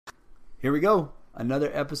Here we go.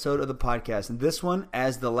 Another episode of the podcast. And this one,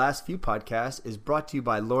 as the last few podcasts, is brought to you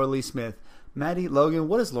by Laura Lee Smith. Maddie, Logan,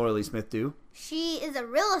 what does Laura Lee Smith do? She is a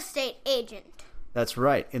real estate agent. That's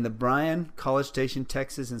right. In the Bryan, College Station,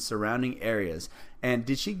 Texas, and surrounding areas. And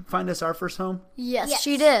did she find us our first home? Yes,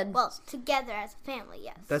 she did. Well, together as a family,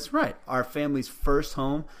 yes. That's right. Our family's first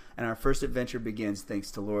home and our first adventure begins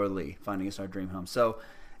thanks to Laura Lee finding us our dream home. So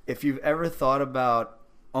if you've ever thought about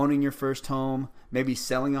owning your first home, maybe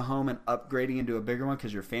selling a home and upgrading into a bigger one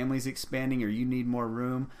because your family's expanding or you need more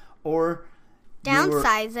room, or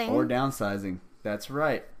downsizing. That's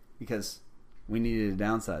right, because we needed to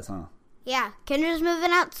downsize, huh? Yeah, Kendra's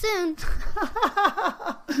moving out soon.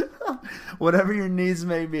 Whatever your needs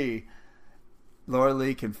may be, Laura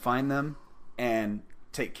Lee can find them and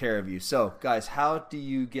take care of you. So, guys, how do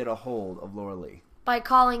you get a hold of Laura Lee? By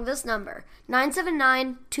calling this number,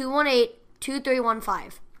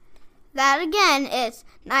 979-218-2315. That again is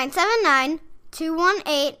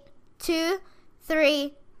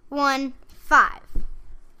 979-218-2315.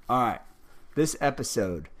 All right. This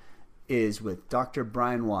episode is with Dr.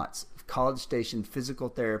 Brian Watts of College Station Physical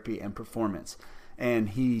Therapy and Performance. And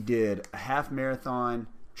he did a half marathon,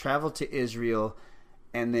 traveled to Israel,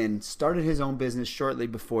 and then started his own business shortly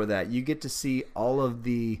before that. You get to see all of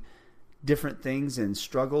the different things and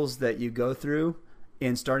struggles that you go through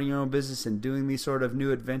in starting your own business and doing these sort of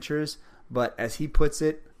new adventures. But as he puts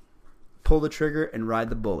it, pull the trigger and ride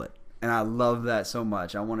the bullet. And I love that so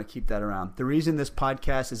much. I want to keep that around. The reason this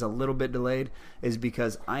podcast is a little bit delayed is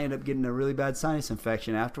because I ended up getting a really bad sinus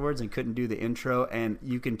infection afterwards and couldn't do the intro. And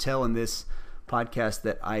you can tell in this podcast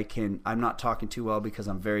that I'm not talking too well because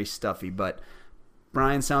I'm very stuffy. But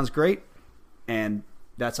Brian sounds great, and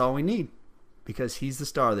that's all we need because he's the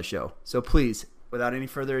star of the show. So please, without any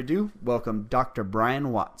further ado, welcome Dr.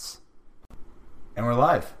 Brian Watts. And we're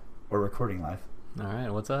live. We're recording live. All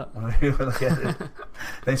right, what's up?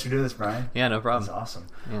 Thanks for doing this, Brian. Yeah, no problem. That's awesome.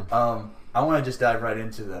 Yeah. I want to just dive right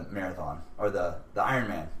into the marathon, or the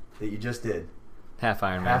Ironman that you just did. Half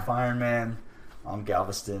Ironman. Half Ironman on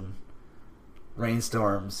Galveston.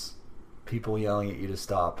 Rainstorms, people yelling at you to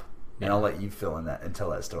stop. And I'll let you fill in that and tell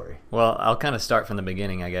that story. Well, I'll kind of start from the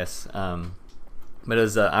beginning, I guess. But it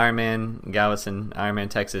was Ironman Galveston, Ironman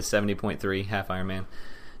Texas, 70.3, half Ironman.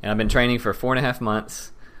 And I've been training for 4.5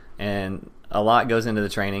 months. And a lot goes into the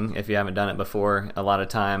training if you haven't done it before. A lot of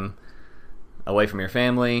time away from your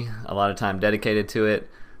family, a lot of time dedicated to it.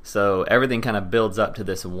 So everything kind of builds up to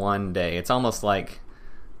this one day. It's almost like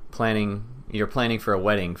you're planning for a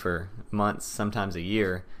wedding for months, sometimes a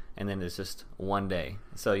year, and then it's just one day.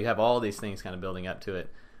 So you have all these things kind of building up to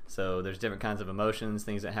it. So there's different kinds of emotions,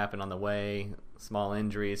 things that happen on the way, small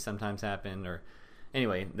injuries sometimes happen, or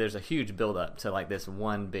anyway, there's a huge build-up to like this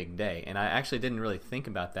one big day, and I actually didn't really think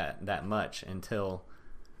about that much until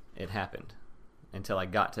it happened, until I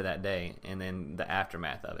got to that day, and then the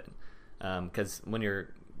aftermath of it. Because when you're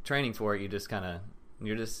training for it, your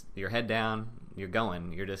head down, you're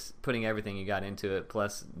going, you're just putting everything you got into it,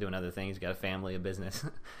 plus doing other things. You got a family, a business.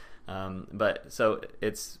 But so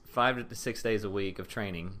it's 5 to 6 days a week of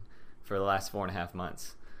training for the last 4.5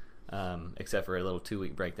 months, except for a little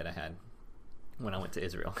 2-week break that I had when I went to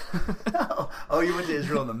Israel. Oh, you went to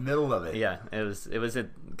Israel in the middle of it. Yeah, it was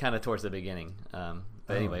kind of towards the beginning.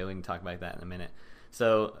 But anyway, we can talk about that in a minute.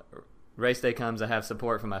 So race day comes, I have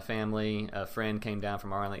support from my family. A friend came down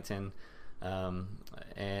from Arlington,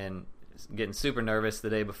 and getting super nervous the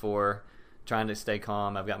day before, trying to stay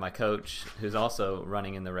calm. I've got my coach who's also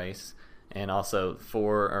running in the race, and also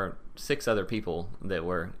 4 or 6 other people that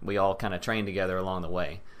we all kind of trained together along the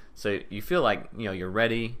way. So you feel like, you're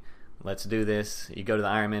ready. Let's do this. You go to the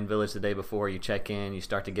Ironman Village the day before, you check in, you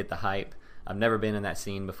start to get the hype. I've never been in that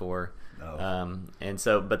scene before. No.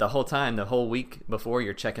 But the whole time, the whole week before,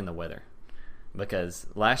 you're checking the weather. Because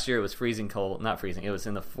last year it was freezing cold, not freezing, it was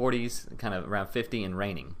in the 40s, kind of around 50 and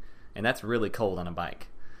raining. And that's really cold on a bike.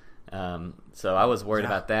 So I was worried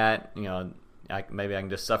about that. Maybe I can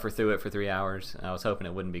just suffer through it for 3 hours. I was hoping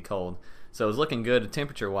it wouldn't be cold. So it was looking good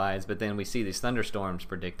temperature-wise, but then we see these thunderstorms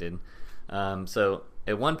predicted. So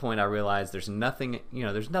at one point I realized there's nothing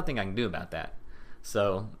I can do about that.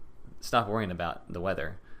 So stop worrying about the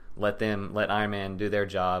weather. Let Ironman do their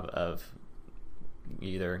job of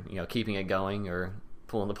either keeping it going or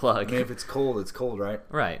pulling the plug. I mean, if it's cold, right?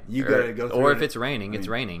 Right. You got to go through or it. if it's raining, it's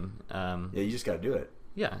raining. Yeah, you just got to do it.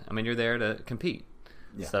 Yeah, I mean, you're there to compete.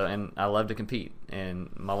 Yeah. So, and I love to compete. And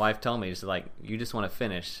my wife told me, she's like, you just want to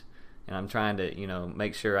finish. And I'm trying to,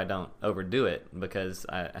 make sure I don't overdo it because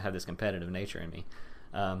I have this competitive nature in me.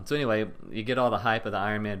 So anyway, you get all the hype of the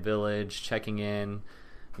Ironman Village, checking in,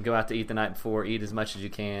 go out to eat the night before, eat as much as you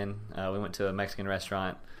can. We went to a Mexican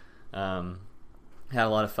restaurant Had a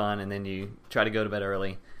lot of fun, and then you try to go to bed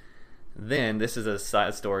early. Then, this is a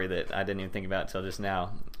side story that I didn't even think about until just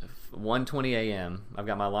now. 1:20 a.m., I've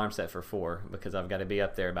got my alarm set for 4 because I've got to be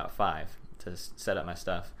up there about 5 to set up my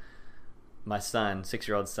stuff. My son,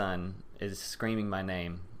 6-year-old son, is screaming my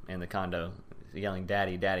name in the condo, yelling,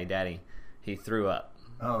 "Daddy, Daddy, Daddy." He threw up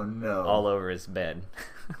Oh, no. all over his bed.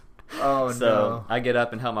 Oh, So no. I get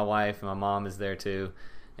up and help my wife, and my mom is there too,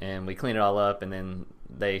 and we clean it all up, and then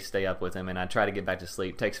they stay up with him, and I try to get back to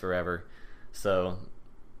sleep. Takes forever. So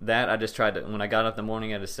that I just tried to, when I got up in the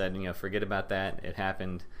morning, I just said, forget about that. It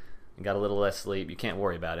happened. I got a little less sleep. You can't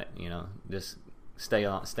worry about it. Just stay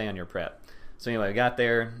on your prep. So anyway, I got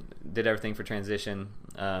there, did everything for transition.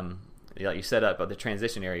 You set up the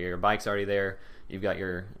transition area. Your bike's already there. You've got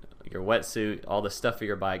your wetsuit, all the stuff for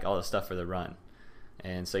your bike, all the stuff for the run.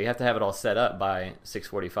 And so you have to have it all set up by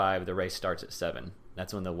 6:45. The race starts at 7.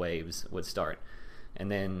 That's when the waves would start. And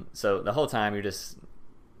then, so the whole time you're just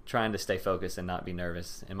trying to stay focused and not be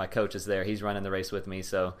nervous. And my coach is there. He's running the race with me.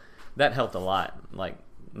 So that helped a lot, like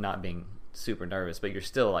not being super nervous. But you're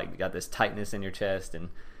still like got this tightness in your chest and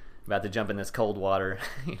about to jump in this cold water,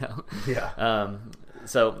 Yeah.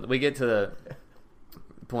 So we get to the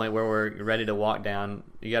point where we're ready to walk down.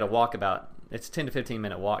 You got to walk it's a 10 to 15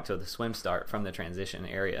 minute walk to the swim start from the transition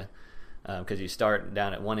area, because you start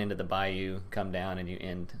down at one end of the bayou, come down, and you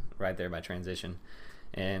end right there by transition.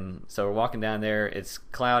 And so we're walking down there. It's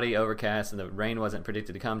cloudy, overcast, and the rain wasn't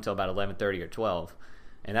predicted to come until about 11:30 or 12.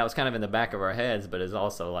 And that was kind of in the back of our heads, but it's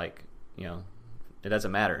also like, it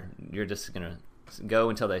doesn't matter. You're just going to go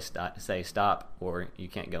until they say stop, or you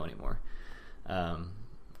can't go anymore.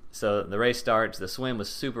 So the race starts. The swim was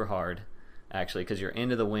super hard, actually, because you're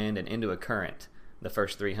into the wind and into a current the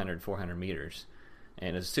first 300, 400 meters.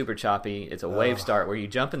 And it's super choppy. It's a wave start where you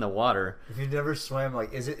jump in the water. If you've never swam,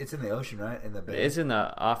 it's in the ocean, right? In the bay? It's in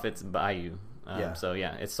the Offit's Bayou. Yeah. So,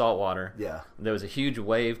 yeah, it's salt water. Yeah. There was a huge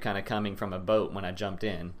wave kind of coming from a boat when I jumped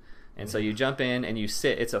in. And so you jump in and you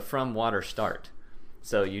sit. It's a from water start.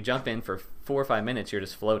 So you jump in for 4 or 5 minutes, you're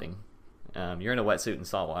just floating. You're in a wetsuit in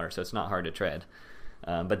salt water, so it's not hard to tread.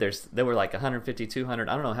 But there were like 150, 200,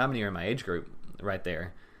 I don't know how many are in my age group right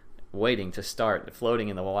there, waiting to start floating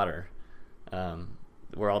in the water.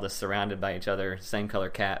 We're all just surrounded by each other, same color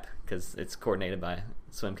cap, because it's coordinated by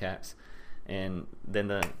swim caps. And then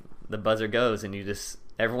the buzzer goes, and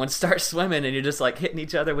everyone starts swimming, and you're just like hitting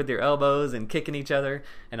each other with your elbows and kicking each other.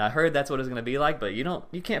 And I heard that's what it was going to be like, but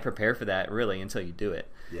you can't prepare for that really until you do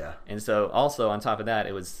it. Yeah. And so also on top of that,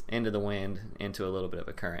 it was into the wind, into a little bit of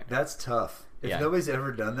a current. That's tough. If Yeah. nobody's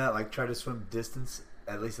ever done that, like try to swim distance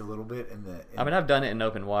at least a little bit I mean, I've done it in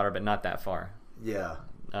open water, but not that far. yeah.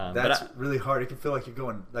 But That's really hard. It can feel like you're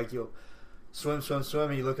going, like you'll swim,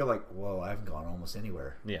 and you look up like, whoa, I haven't gone almost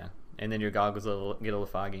anywhere. Yeah. And then your goggles get a little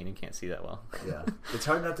foggy and you can't see that well. Yeah. It's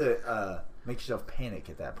hard not to make yourself panic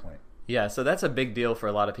at that point. Yeah, so that's a big deal for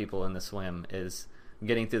a lot of people in the swim, is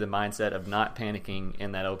getting through the mindset of not panicking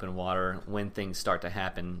in that open water when things start to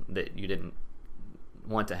happen that you didn't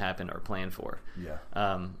want to happen or plan for. Yeah.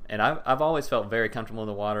 And I've always felt very comfortable in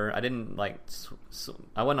the water. I didn't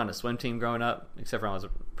I wasn't on a swim team growing up, except for when I was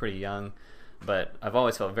pretty young. But I've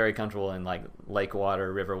always felt very comfortable in like lake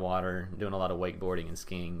water, river water, doing a lot of wakeboarding and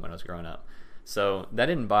skiing when I was growing up. So that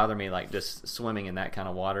didn't bother me, like just swimming in that kind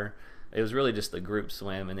of water. It was really just the group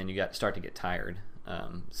swim, and then you start to get tired.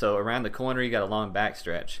 So around the corner, you got a long back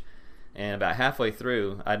stretch, and about halfway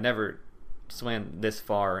through, I'd never swam this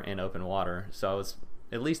far in open water, so I was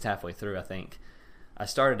at least halfway through, I think. I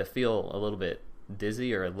started to feel a little bit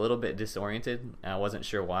dizzy or a little bit disoriented, and I wasn't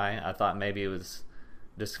sure why. I thought maybe it was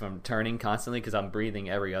just from turning constantly because I'm breathing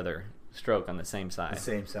every other stroke on the same side. The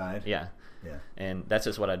same side. Yeah. Yeah. And that's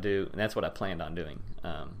just what I do, and that's what I planned on doing.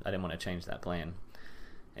 I didn't want to change that plan.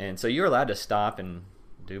 And so you're allowed to stop and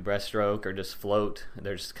do breaststroke or just float.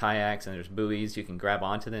 There's kayaks and there's buoys. You can grab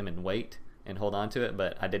onto them and wait and hold on to it,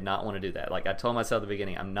 but I did not want to do that. Like I told myself at the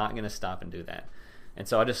beginning, I'm not going to stop and do that. And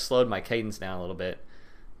so I just slowed my cadence down a little bit,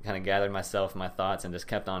 kind of gathered myself and my thoughts, and just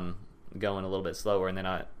kept on going a little bit slower. And then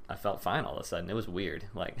I felt fine all of a sudden. It was weird.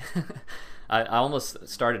 Like I almost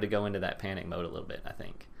started to go into that panic mode a little bit, I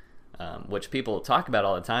think, which people talk about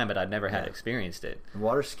all the time, but I'd never had experienced it.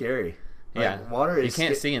 Water's scary. Yeah, water is. You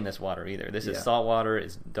can't see in this water either. This is Yeah. salt water.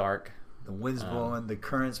 It's dark. The wind's blowing. The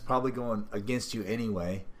current's probably going against you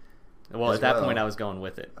anyway. Well, as at that well. point, I was going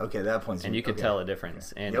with it, Okay, that point's. and you could okay. tell a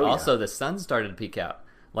difference. And Oh, yeah. also, the sun started to peek out.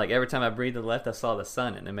 Like every time I breathed to the left, I saw the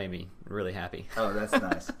sun, and it made me really happy. Oh, that's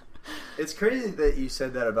nice. It's crazy that you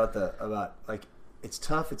said that about like it's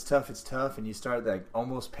tough, and you start like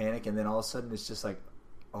almost panic, and then all of a sudden it's just like,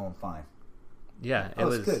 oh, I'm fine. Yeah, it Oh,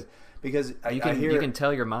 was it's good. because I You can hear you can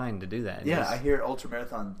tell your mind to do that. yeah, Just- I hear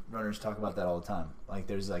ultramarathon runners talk about that all the time. Like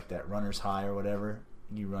there's like that runner's high or whatever.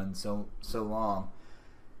 You run so long,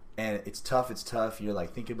 and it's tough. You're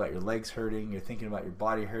like thinking about your legs hurting. You're thinking about your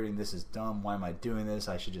body hurting. This is dumb. Why am I doing this?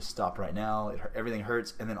 I should just stop right now. Everything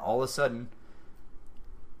hurts, and then all of a sudden,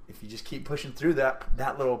 if you just keep pushing through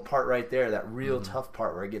that little part right there, that real tough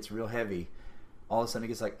part where it gets real heavy, all of a sudden it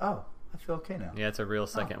gets like, oh, I feel okay now. Yeah, it's a real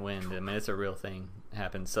second wind. I mean, it's a real thing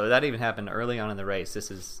happens. So that even happened early on in the race.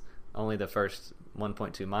 This is only the first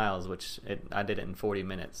 1.2 miles, which I did it in 40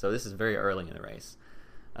 minutes. So this is very early in the race.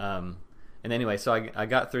 And anyway, so I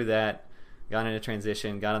got through that, got into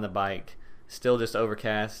transition, got on the bike, still just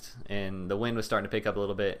overcast, and the wind was starting to pick up a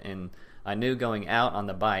little bit. And I knew going out on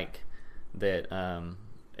the bike that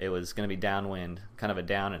it was going to be downwind, kind of a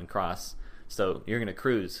down and cross. So you're going to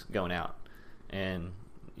cruise going out. And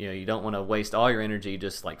you don't want to waste all your energy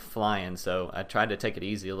just like flying. So I tried to take it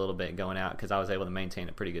easy a little bit going out because I was able to maintain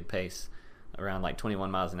a pretty good pace around like 21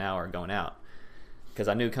 miles an hour going out. Because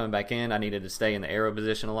I knew coming back in, I needed to stay in the aero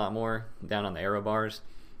position a lot more, down on the aero bars,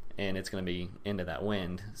 and it's going to be into that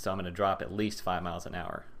wind, so I'm going to drop at least 5 miles an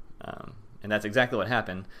hour. And that's exactly what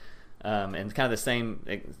happened. And kind of the same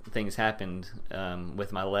things happened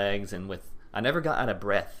with my legs and I never got out of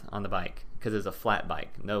breath on the bike because it's a flat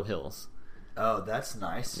bike, no hills. Oh, that's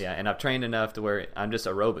nice. Yeah, and I've trained enough to where I'm just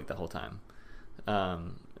aerobic the whole time.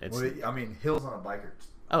 Hills on a bike are...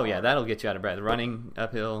 Oh, yeah, that'll get you out of breath. Running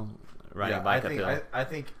uphill, riding a bike uphill. I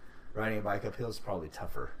think riding a bike uphill is probably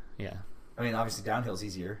tougher. Yeah. I mean, obviously downhill's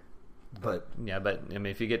easier, but... Yeah, but I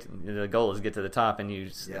mean, if you the goal is to get to the top and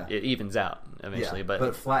it evens out eventually. Yeah,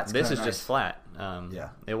 but flat's this is nice. just flat.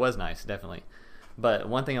 It was nice, definitely. But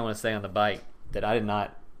one thing I want to say on the bike that I did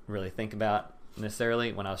not really think about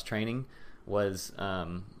necessarily when I was training was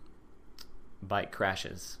bike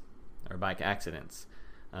crashes or bike accidents.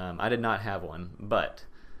 I did not have one, but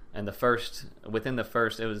within the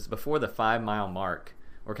first, it was before the 5 mile mark.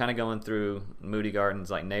 We're kind of going through Moody Gardens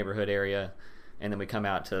like neighborhood area, and then we come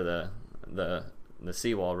out to the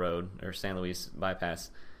Seawall Road or San Luis bypass.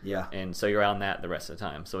 Yeah. And so you're on that the rest of the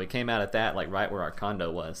time. So we came out at that like right where our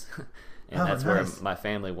condo was, and that's nice. where my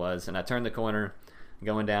family was. And I turned the corner,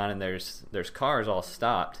 going down, and there's cars all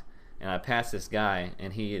stopped. And I passed this guy,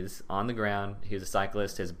 and he is on the ground. He's a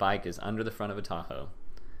cyclist. His bike is under the front of a Tahoe.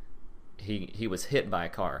 He was hit by a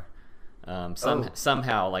car.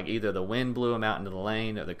 Somehow, like either the wind blew him out into the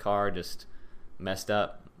lane or the car just messed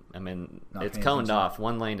up. I mean, it's coned off.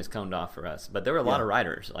 One lane is coned off for us. But there were a lot of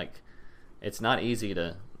riders. Like, it's not easy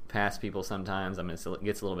to pass people sometimes. I mean, it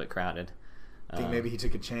gets a little bit crowded. Think maybe he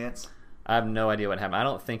took a chance? I have no idea what happened. I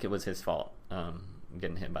don't think it was his fault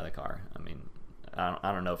getting hit by the car. I mean,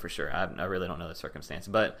 I don't know for sure. I really don't know the circumstance.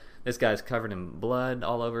 But this guy's covered in blood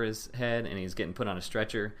all over his head, and he's getting put on a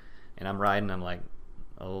stretcher. And I'm riding. I'm like,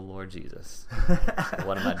 oh, Lord Jesus,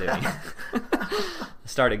 what am I doing?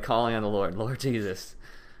 Started calling on the Lord. Lord Jesus,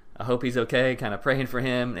 I hope he's okay. Kind of praying for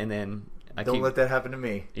him. And then don't let that happen to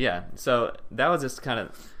me. Yeah. So that was just kind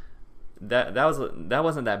of that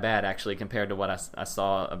wasn't that bad actually compared to what I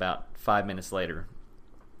saw about 5 minutes later.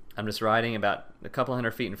 I'm just riding about a couple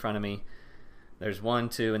hundred feet in front of me. There's 1,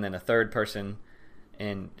 2, and then a third person,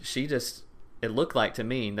 and she just, it looked like to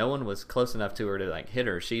me no one was close enough to her to like hit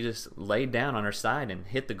her. She just laid down on her side and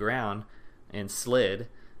hit the ground and slid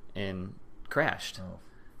and crashed. Oh.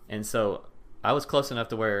 And so I was close enough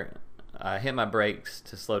to where I hit my brakes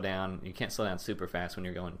to slow down. You can't slow down super fast when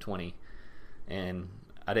you're going 20. And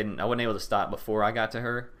I wasn't able to stop before I got to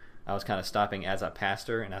her. I was kind of stopping as I passed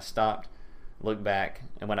her, and I stopped, looked back,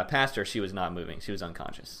 and when I passed her, she was not moving. She was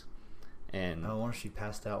unconscious. And I wonder if she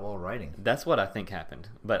passed out while riding. That's what I think happened.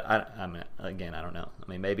 But I mean, again, I don't know. I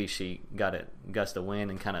mean, maybe she got a gust of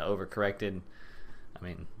wind and kind of overcorrected. I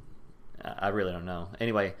mean, I really don't know.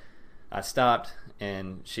 Anyway, I stopped,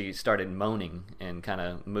 and she started moaning and kind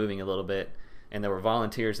of moving a little bit. And there were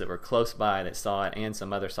volunteers that were close by that saw it, and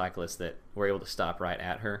some other cyclists that were able to stop right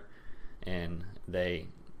at her. And they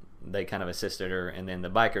kind of assisted her. And then the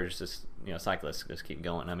bikers, cyclists just keep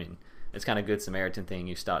going. I mean, it's kind of Good Samaritan thing.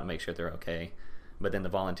 You stop and make sure they're okay. But then the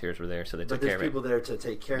volunteers were there, so they took care of it. But there's people there to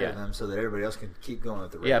take care of them so that everybody else can keep going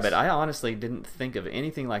with the race. Yeah, but I honestly didn't think of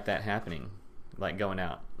anything like that happening, like going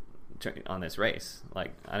out on this race.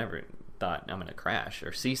 Like, I never thought I'm going to crash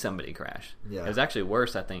or see somebody crash. Yeah. It was actually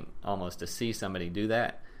worse, I think, almost to see somebody do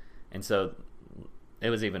that. And so it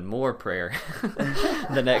was even more prayer.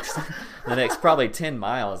 the next probably 10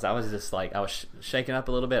 miles, I was just like, I was shaking up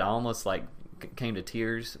a little bit. I almost like came to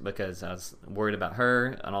tears because I was worried about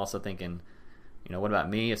her, and also thinking, what about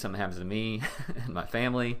me if something happens to me and my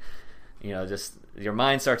family? Just your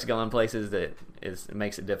mind starts going places that it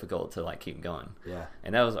makes it difficult to like keep going. Yeah.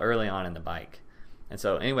 And that was early on in the bike. And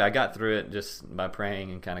so anyway, I got through it just by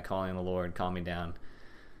praying and kind of calling the Lord, calm me down.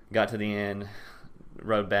 Got to the end,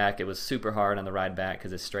 rode back. It was super hard on the ride back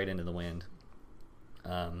because it's straight into the wind.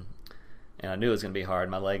 And I knew it was going to be hard.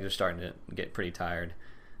 My legs were starting to get pretty tired.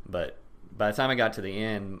 But by the time I got to the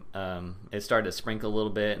end, it started to sprinkle a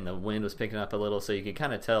little bit, and the wind was picking up a little, so you could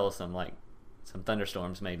kind of tell some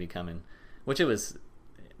thunderstorms may be coming, which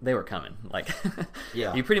they were coming. Like,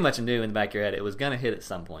 Yeah. you pretty much knew in the back of your head it was going to hit at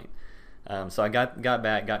some point. So I got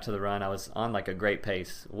back, got to the run. I was on like a great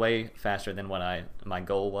pace, way faster than what my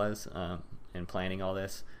goal was in planning all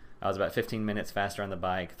this. I was about 15 minutes faster on the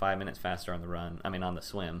bike, 5 minutes faster on the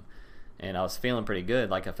swim. And I was feeling pretty good.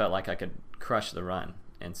 Like I felt like I could crush the run.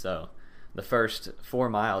 And so the first 4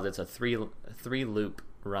 miles, it's a three loop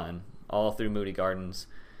run all through Moody Gardens.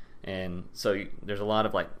 And so there's a lot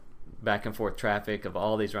of like back and forth traffic of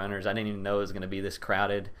all these runners. I didn't even know it was going to be this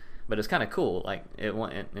crowded, but it's kind of cool. Like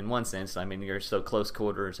in one sense, I mean, you're so close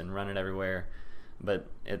quarters and running everywhere. But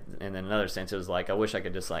in another sense, it was like, I wish I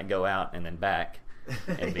could just like go out and then back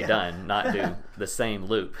and be done, not do the same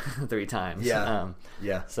loop 3 times.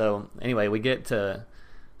 Yeah. So anyway,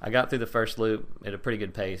 I got through the first loop at a pretty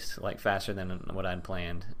good pace, like faster than what I'd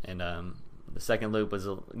planned. And the second loop was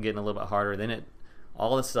getting a little bit harder. Then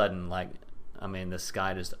all of a sudden, the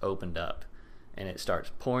sky just opened up and it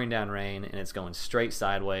starts pouring down rain, and it's going straight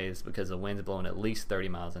sideways because the wind's blowing at least 30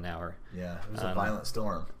 miles an hour. Yeah, it was a violent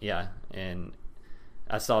storm. Yeah, and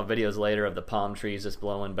I saw videos later of the palm trees just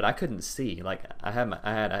blowing, but I couldn't see. Like I had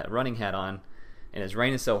a running hat on, and it's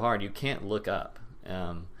raining so hard you can't look up.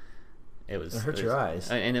 It hurt your eyes,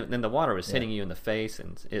 and then the water was hitting you in the face,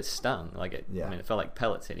 and it stung. Like it felt like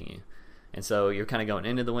pellets hitting you. And so you're kind of going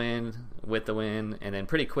into the wind, with the wind, and then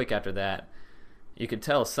pretty quick after that, you could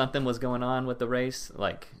tell something was going on with the race.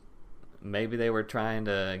 Like maybe they were trying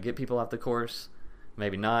to get people off the course.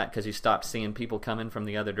 Maybe not, because you stopped seeing people coming from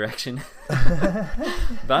the other direction.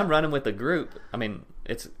 But I'm running with a group. I mean,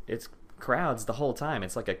 it's crowds the whole time.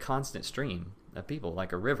 It's like a constant stream of people,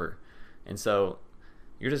 like a river. And so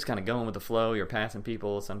you're just kind of going with the flow. You're passing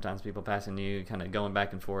people, sometimes people passing you, kind of going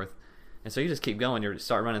back and forth. And so you just keep going. You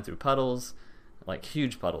start running through puddles, like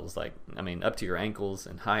huge puddles, up to your ankles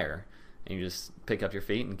and higher. And you just pick up your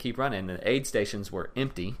feet and keep running. The aid stations were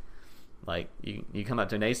empty. Like you come up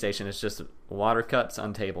to an aid station, it's just water cups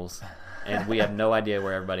on tables, and we have no idea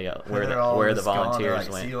where everybody else, where the volunteers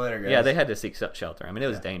went. See you later, guys. Yeah, they had to seek shelter. I mean, it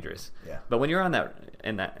was dangerous. Yeah. But when you're on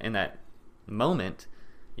in that moment,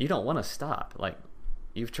 you don't want to stop. Like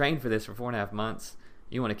you've trained for this for 4.5 months.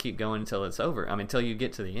 You want to keep going until it's over. I mean, until you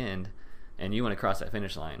get to the end, and you want to cross that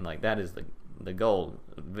finish line. Like that is the goal.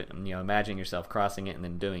 Imagine yourself crossing it and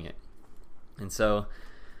then doing it. And so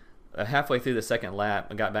halfway through the second lap,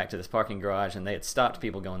 I got back to this parking garage, and they had stopped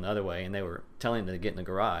people going the other way, and they were telling them to get in the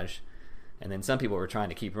garage. And then some people were trying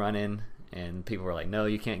to keep running, and people were like, no,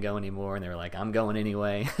 you can't go anymore. And they were like, I'm going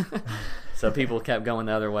anyway. So people kept going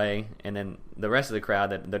the other way, and then the rest of the crowd,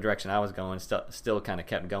 the direction I was going, still kind of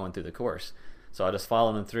kept going through the course. So I just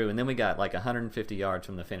followed them through, and then we got like 150 yards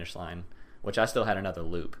from the finish line, which I still had another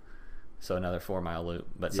loop, so another 4-mile loop.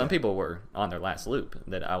 But some people were on their last loop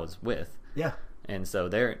that I was with. Yeah. And so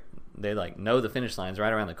they like know the finish line's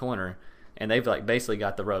right around the corner, and they've like basically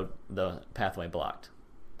got the pathway blocked.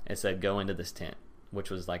 It said go into this tent, which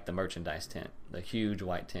was like the merchandise tent, the huge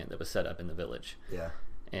white tent that was set up in the village. Yeah.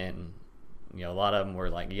 And a lot of them were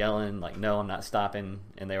like yelling like, no, I'm not stopping.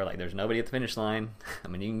 And they were like, there's nobody at the finish line. I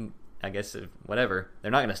mean, you can, I guess whatever,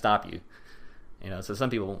 they're not going to stop you. So some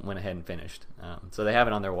people went ahead and finished. So they have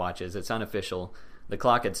it on their watches. It's unofficial. The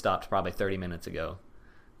clock had stopped probably 30 minutes ago.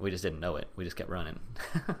 We just didn't know it. We just kept running.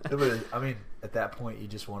 But I mean, at that point, you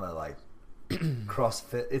just want to like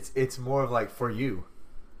CrossFit. It's more of like for you,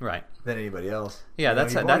 right, than anybody else. Yeah,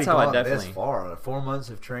 that's how I definitely. This far, 4 months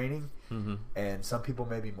of training, mm-hmm. and some people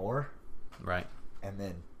maybe more. Right. And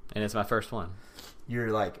it's my first one. You're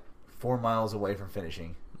like 4 miles away from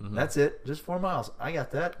finishing. Mm-hmm. That's it. Just 4 miles. I got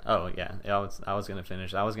that. Oh yeah, I was gonna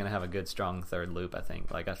finish. I was gonna have a good strong third loop. I think.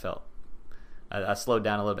 Like I felt. I slowed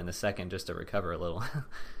down a little bit in the second just to recover a little.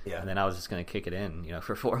 Yeah. And then I was just going to kick it in,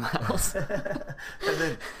 for 4 miles. And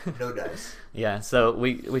then no dice. Yeah. So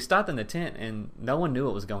we stopped in the tent, and no one knew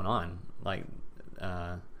what was going on. Like,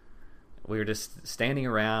 we were just standing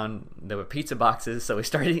around. There were pizza boxes, so we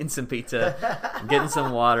started eating some pizza, getting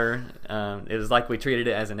some water. It was like we treated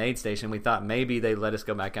it as an aid station. We thought maybe they'd let us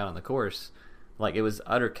go back out on the course. Like, it was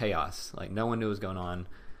utter chaos. Like, no one knew what was going on.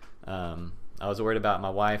 I was worried about my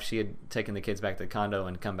wife. She had taken the kids back to the condo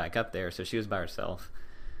and come back up there, so she was by herself.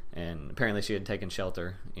 and apparently she had taken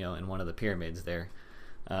shelter, in one of the pyramids there.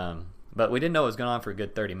 But we didn't know what was going on for a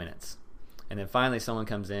good 30 minutes. And then finally someone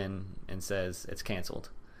comes in and says it's canceled.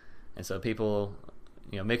 And so people,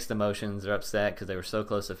 mixed emotions, are upset because they were so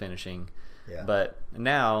close to finishing. Yeah. But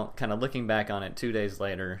now, kind of looking back on it 2 days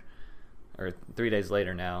later, or 3 days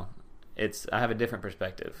later now, I have a different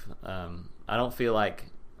perspective. I don't feel like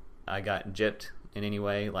I got gypped in any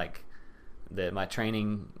way, like that my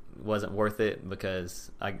training wasn't worth it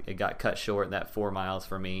because it got cut short. That 4 miles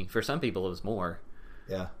for me. For some people, it was more.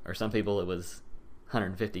 Yeah. Or some people, it was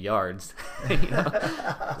 150 yards.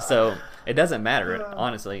 So it doesn't matter,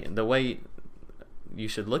 honestly. The way you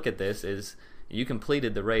should look at this is you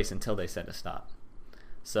completed the race until they said to stop.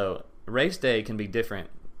 So race day can be different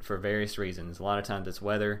for various reasons. A lot of times it's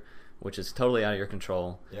weather, which is totally out of your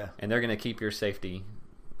control. Yeah. And they're going to keep your safety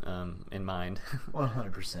in mind.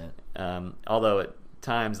 100%. Although at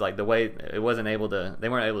times, like the way they weren't able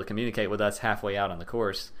to communicate with us halfway out on the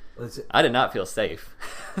course. I did not feel safe.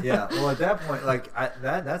 Yeah. Well, at that point, like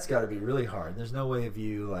that's got to be really hard. There's no way of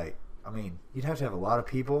you you'd have to have a lot of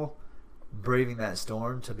people braving that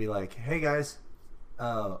storm to be like, hey guys,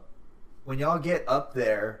 when y'all get up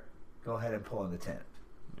there, go ahead and pull in the tent.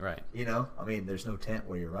 Right. There's no tent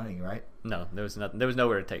where you're running, right? No, there was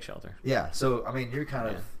nowhere to take shelter. Yeah. So you're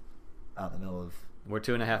kind of out in the middle of. We're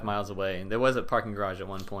 2.5 miles away, and there was a parking garage at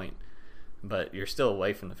one point, but you're still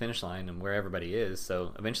away from the finish line and where everybody is.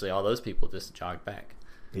 So eventually, all those people just jogged back.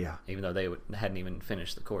 Yeah. Even though they hadn't even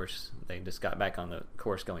finished the course, they just got back on the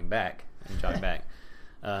course going back and jogged back.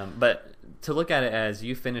 But to look at it as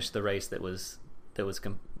you finished the race that was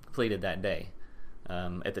completed that day.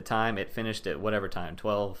 At the time, it finished at whatever time,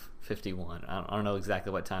 12:51. I don't know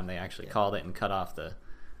exactly what time they actually called it and cut off the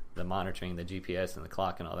monitoring, the GPS and the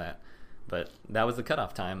clock and all that. But that was the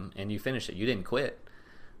cutoff time, and you finished it. You didn't quit.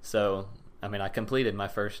 So, I completed my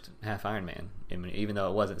first half Ironman. Even though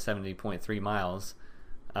it wasn't 70.3 miles,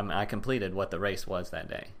 I completed what the race was that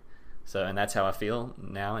day. So, and that's how I feel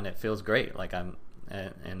now, and it feels great. Like I'm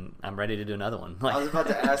ready to do another one. I was about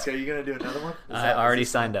to ask, are you going to do another one? I already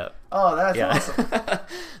signed up. Oh, that's awesome.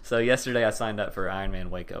 So yesterday I signed up for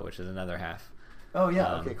Ironman Waco, which is another half. Oh,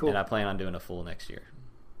 yeah. Okay, cool. And I plan on doing a full next year.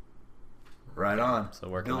 Right on. So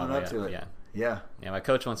working Building on up to it. Yeah. Yeah. Yeah, my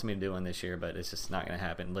coach wants me to do one this year, but it's just not going to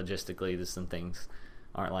happen. Logistically, there's some things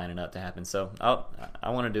aren't lining up to happen. So I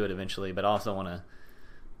want to do it eventually, but I also want to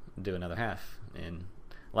do another half. And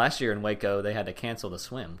last year in Waco, they had to cancel the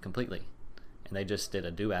swim completely. And they just did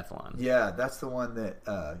a duathlon. Yeah, that's the one that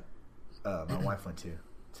my wife went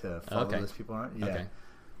to follow those people around. Yeah. Okay.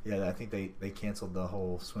 Yeah, I think they canceled the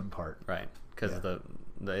whole swim part. Right, because it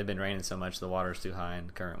had been raining so much, the water's too high and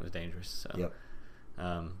the current was dangerous. So, yep.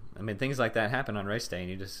 Things like that happen on race day, and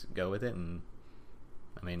you just go with it. And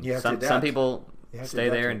some people stay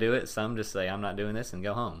there and do it. Some just say, "I'm not doing this," and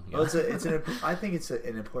go home. Well, I think it's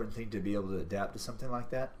an important thing to be able to adapt to something like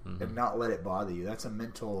that and not let it bother you. That's a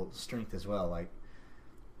mental strength as well. Like,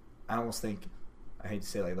 I almost think, I hate to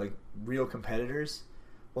say, like real competitors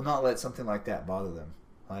will not let something like that bother them.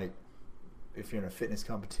 Like, if you're in a fitness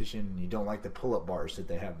competition and you don't like the pull-up bars that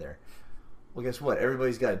they have there, well, guess what?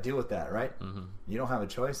 Everybody's got to deal with that, right? Mm-hmm. You don't have a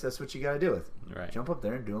choice. That's what you got to deal with. Right. Jump up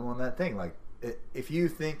there and do them on that thing. Like, if you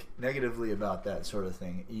think negatively about that sort of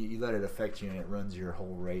thing, you let it affect you, and it runs your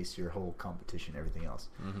whole race, your whole competition, everything else.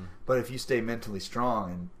 Mm-hmm. But if you stay mentally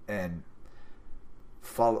strong and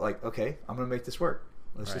follow, like, okay, I'm going to make this work.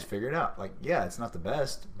 Let's just figure it out. Like, yeah, it's not the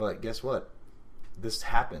best, but guess what? This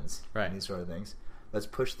happens. Right. In these sort of things. Let's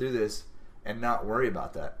push through this and not worry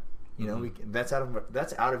about that. You know, that's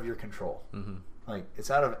out of your control. Mm-hmm. Like, it's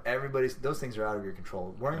out of everybody's. Those things are out of your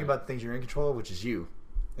control. Worrying about the things you're in control of, which is you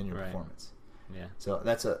and your performance. Yeah. So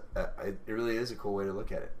that's it really is a cool way to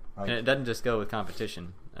look at it. Like, and it doesn't just go with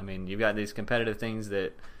competition. You've got these competitive things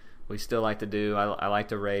that we still like to do. I like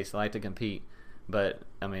to race. I like to compete. But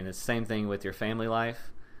it's the same thing with your family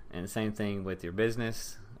life, and the same thing with your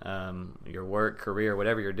business, your work, career,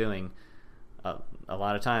 whatever you're doing. A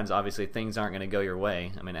lot of times, obviously, things aren't going to go your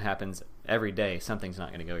way. It happens every day. Something's not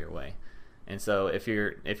going to go your way. And so if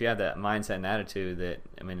you have that mindset and attitude that,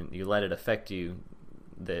 you let it affect you,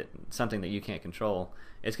 that something that you can't control,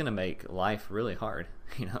 it's going to make life really hard,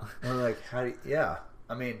 Or like,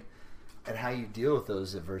 and how you deal with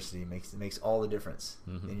those adversity makes all the difference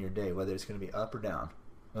in your day, whether it's going to be up or down,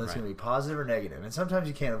 whether it's going to be positive or negative. And sometimes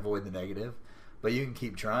you can't avoid the negative, but you can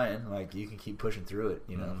keep trying. Like, you can keep pushing through it.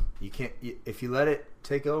 You can't. If you let it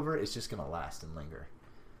take over, it's just going to last and linger.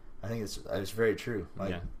 I think it's very true.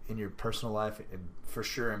 Like, in your personal life, and for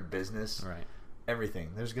sure in business, everything.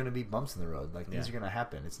 There's going to be bumps in the road. Like, things are going to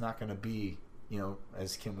happen. It's not going to be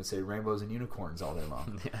as Kim would say, rainbows and unicorns all day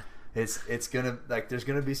long. Yeah. It's gonna, like, there's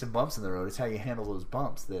gonna be some bumps in the road. It's how you handle those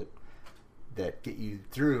bumps that get you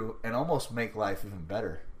through and almost make life even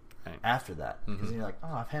better after that. Because you're like,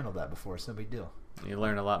 oh, I've handled that before. It's no big deal. You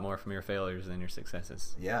learn a lot more from your failures than your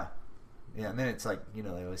successes. Yeah. Yeah, and then it's like, they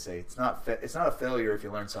always say it's not a failure if you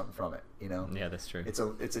learn something from it, Yeah, that's true. It's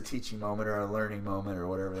a teaching moment or a learning moment or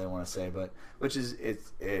whatever they want to say, but it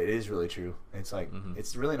is really true. It's like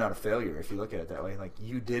it's really not a failure if you look at it that way. Like,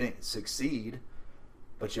 you didn't succeed,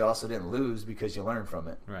 but you also didn't lose because you learned from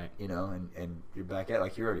it. Right. And you're back at it,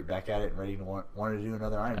 like, you're already back at it and ready to want to do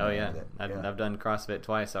another Ironman. Oh yeah. with it. I've done CrossFit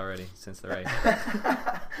twice already since the race.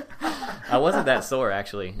 I wasn't that sore,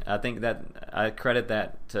 actually. I think that I credit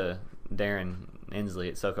that to Darren Inslee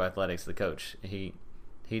at SoCo Athletics, the coach. He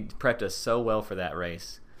prepped us so well for that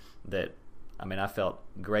race that, I felt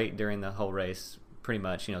great during the whole race, pretty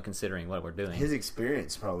much, considering what we're doing. His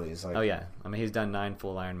experience probably is like... Oh yeah. He's done 9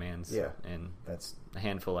 full Ironmans. Yeah. And that's a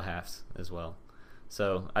handful of halves as well.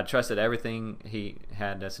 So I trusted everything he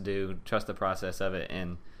had us do, trust the process of it,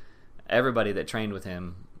 and everybody that trained with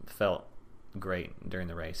him felt great during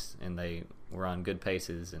the race, and they were on good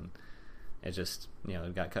paces, and it just,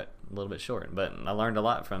 it got cut a little bit short. But I learned a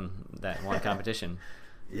lot from that one competition.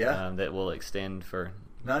 Yeah. That will extend for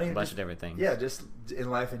not even a bunch just, of different things. Yeah, just in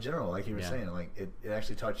life in general, like you were saying. Like, it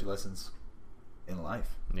actually taught you lessons in life.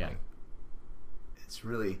 Yeah. Like, it's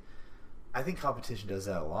really... I think competition does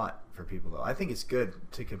that a lot for people, though. I think it's good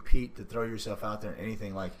to compete, to throw yourself out there in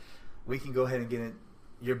anything. Like, we can go ahead and get it.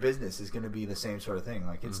 Your business is going to be the same sort of thing.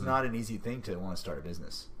 Like, it's not an easy thing to want to start a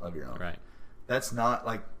business of your own. Right. That's not,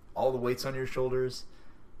 like, all the weights on your shoulders.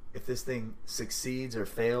 If this thing succeeds or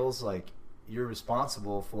fails, like, you're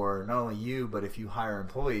responsible for not only you, but if you hire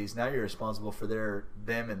employees, now you're responsible for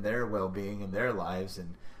them and their well-being and their lives.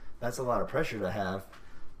 And that's a lot of pressure to have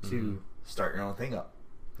to start your own thing up.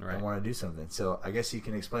 Right. And want to do something. So I guess you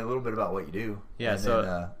can explain a little bit about what you do. Yeah.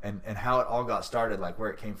 And and how it all got started, like where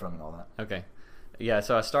it came from and all that. Okay. Yeah.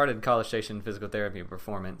 So I started College Station Physical Therapy and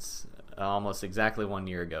Performance almost exactly 1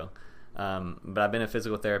 year ago. But I've been a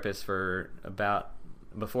physical therapist for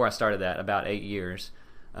before I started that, about 8 years.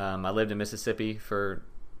 I lived in Mississippi for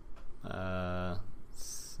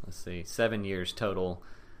 7 years total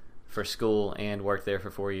for school, and worked there for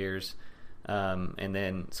 4 years. And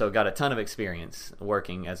then, so got a ton of experience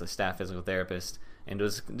working as a staff physical therapist, and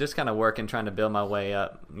was just kind of working, trying to build my way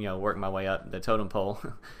up, work my way up the totem pole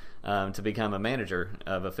to become a manager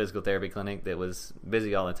of a physical therapy clinic that was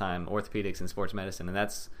busy all the time, orthopedics and sports medicine. And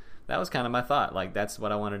that was kind of my thought, like, that's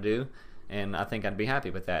what I want to do, and I think I'd be happy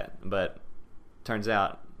with that. But turns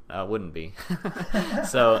out I wouldn't be.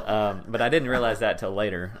 So, but I didn't realize that till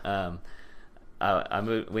later.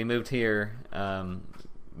 We moved here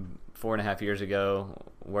 4.5 years ago,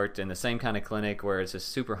 worked in the same kind of clinic where it's a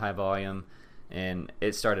super high volume, and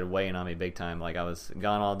it started weighing on me big time. Like, I was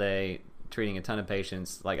gone all day, treating a ton of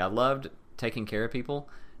patients. Like, I loved taking care of people,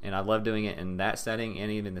 and I loved doing it in that setting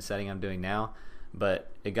and even the setting I'm doing now, but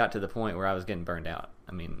it got to the point where I was getting burned out.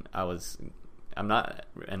 I'm not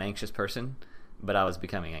an anxious person, but I was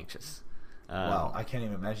becoming anxious. Wow, I can't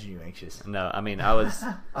even imagine you anxious. No, I was...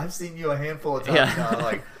 I've seen you a handful of times now,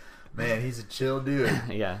 like... Man, he's a chill dude.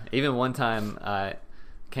 Yeah. Even one time I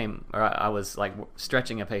was like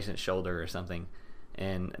stretching a patient's shoulder or something,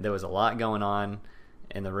 and there was a lot going on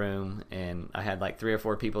in the room, and I had like 3 or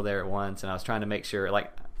 4 people there at once, and I was trying to make sure,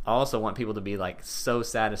 like, I also want people to be like so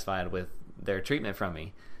satisfied with their treatment from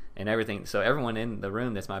me and everything. So everyone in the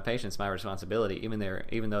room that's my patient's my responsibility, even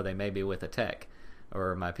though they may be with a tech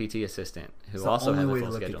or my PT assistant who also has a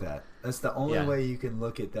full schedule. That's the only way you can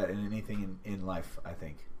look at that in anything in life, I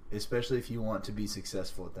think. Especially if you want to be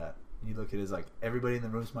successful at that. You look at it as like, everybody in the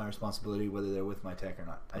room is my responsibility, whether they're with my tech or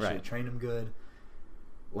not. I should have trained them good,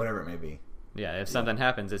 whatever it may be. Yeah, if something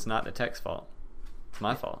happens, it's not the tech's fault. It's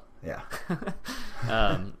my fault. Yeah.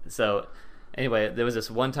 So anyway, there was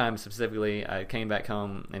this one time specifically, I came back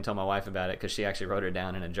home and told my wife about it because she actually wrote it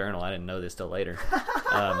down in a journal. I didn't know this till later.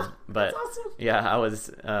 But that's awesome.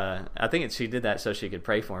 Yeah, I think she did that so she could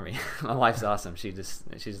pray for me. My wife's awesome. She's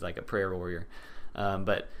like a prayer warrior.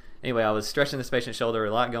 But anyway, I was stretching this patient's shoulder,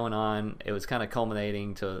 a lot going on. It was kind of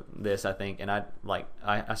culminating to this, I think, and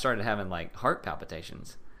I started having like heart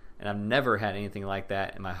palpitations, and I've never had anything like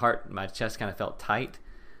that. And my chest kind of felt tight.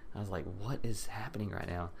 I was like, what is happening right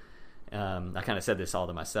now? I kind of said this all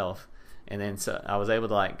to myself, and then so I was able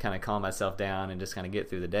to like kind of calm myself down and just kind of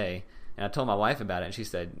get through the day. And I told my wife about it, and she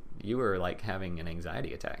said, you were like having an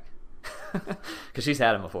anxiety attack. because she's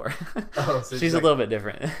had them before. Oh, so she's it's a little bit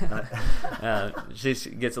different. She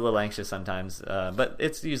gets a little anxious sometimes, but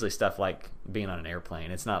it's usually stuff like being on an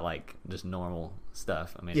airplane. It's not like just normal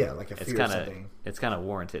stuff. I mean, Yeah, like a it's fear kind of of something. it's kind of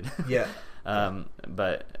warranted. Yeah.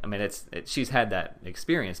 But I mean, she's had that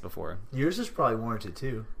experience before. Yours is probably warranted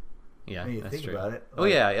too. Yeah, When you that's think true. about it. Oh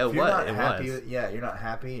yeah, it if you're was. not It happy, was. yeah, you're not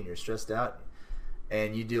happy and you're stressed out,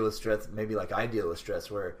 and you deal with stress. Maybe like I deal with stress,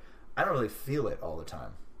 where I don't really feel it all the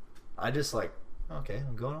time. I just like, okay,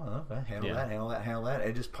 I'm going on. Okay, handle that, handle that.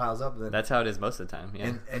 It just piles up. And then, That's how it is most of the time.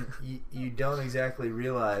 Yeah. and you don't exactly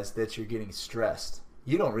realize that you're getting stressed.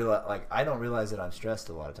 You don't realize, like I don't realize that I'm stressed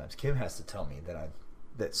a lot of times. Kim has to tell me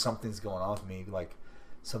that something's going on with me, like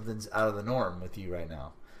something's out of the norm with you right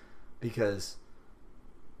now, because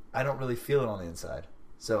I don't really feel it on the inside.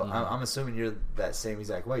 So I'm assuming you're that same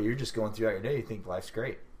exact way. You're just going throughout your day. You think life's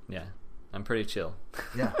great. Yeah, I'm pretty chill.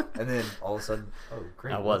 Yeah, and then all of a sudden, oh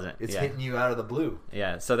great! I wasn't. It's Yeah. hitting you out of the blue.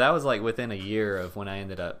 Yeah, so that was like within a year of when I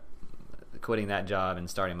ended up quitting that job and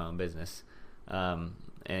starting my own business.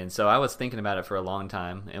 And so I was thinking about it for a long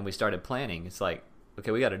time, and we started planning. It's like,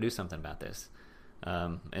 okay, we got to do something about this.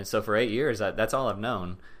 And so for 8 years, that's all I've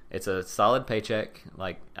known. It's a solid paycheck,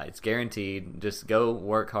 like it's guaranteed. Just go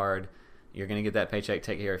work hard. You're going to get that paycheck,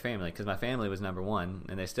 take care of your family. Because my family was number one,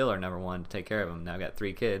 and they still are number one to take care of them. Now I've got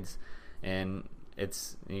 3 kids, and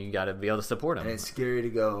you got to be able to support them. And it's scary to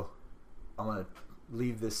go, I'm going to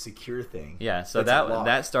leave this secure thing. Yeah, so That's a lot.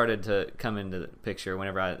 that started to come into the picture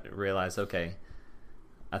whenever I realized, okay,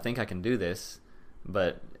 I think I can do this,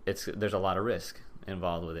 but there's a lot of risk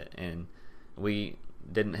involved with it, and we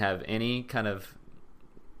didn't have any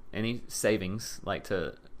savings like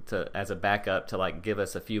to as a backup to like give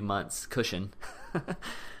us a few months cushion.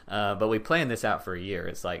 But we planned this out for a year.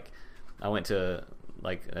 It's like I went to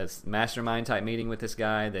like a mastermind type meeting with this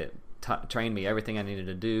guy that trained me everything I needed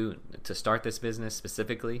to do to start this business,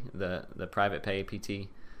 specifically the private pay PT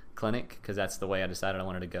clinic, because that's the way I decided I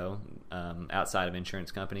wanted to go, outside of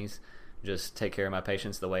insurance companies. Just take care of my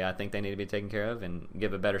patients the way I think they need to be taken care of and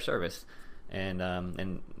give a better service.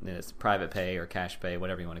 And it's private pay or cash pay,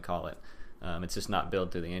 whatever you want to call it. It's just not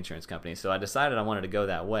billed through the insurance company. So I decided I wanted to go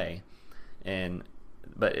that way.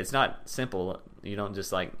 But it's not simple. You don't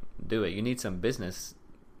just like do it. You need some business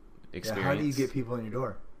experience. Yeah, how do you get people in your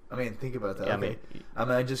door? I mean, think about that. Yeah, okay.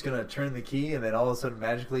 Am I just going to turn the key and then all of a sudden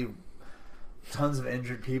magically tons of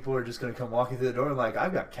injured people are just going to come walking through the door and like,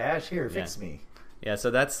 I've got cash here, fix me. Yeah,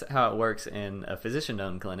 so that's how it works in a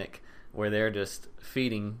physician-owned clinic where they're just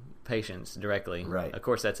feeding patients directly. Right. Of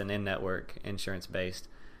course, that's an in-network insurance-based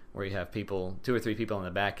where you have 2 or 3 people on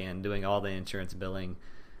the back end doing all the insurance billing,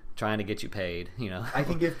 trying to get you paid. I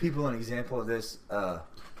can give people an example of this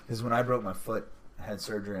because when I broke my foot, I had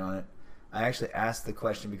surgery on it. I actually asked the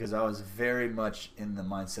question because I was very much in the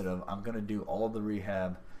mindset of I'm going to do all the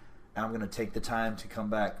rehab and I'm going to take the time to come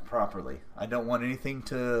back properly. I don't want anything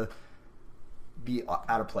to be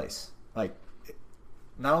out of place. Like,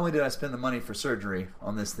 not only did I spend the money for surgery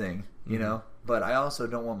on this thing, but I also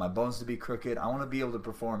don't want my bones to be crooked. I want to be able to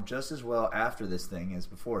perform just as well after this thing as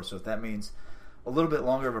before. So if that means a little bit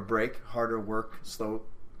longer of a break, harder work, slow,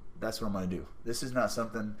 that's what I'm going to do. This is not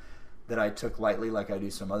something that I took lightly like I do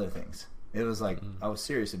some other things. It was like I was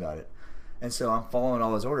serious about it. And so I'm following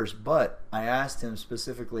all his orders. But I asked him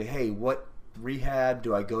specifically, hey, what rehab?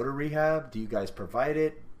 Do I go to rehab? Do you guys provide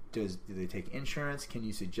it? Do they take insurance? Can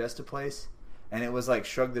you suggest a place? And it was like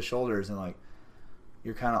shrug the shoulders and like,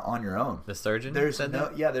 you're kind of on your own. The surgeon said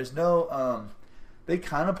that? Yeah, there's no, they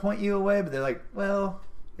kind of point you away, but they're like, well,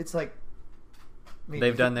 it's like. I mean,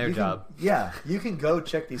 They've done their job. Yeah, you can go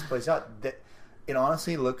check these places out. It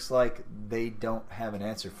honestly looks like they don't have an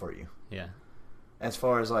answer for you. Yeah. As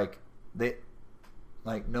far as like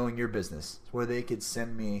knowing your business, where they could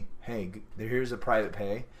send me, hey, here's a private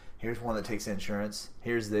pay, here's one that takes insurance,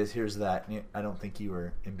 here's this, here's that. I don't think you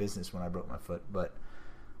were in business when I broke my foot, but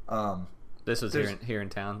this was here in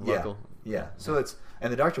town, yeah, local. Yeah. So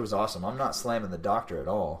and the doctor was awesome. I'm not slamming the doctor at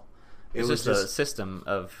all. It was just a system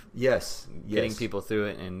of getting people through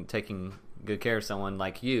it and taking good care of someone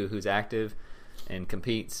like you who's active and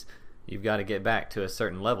competes. You've got to get back to a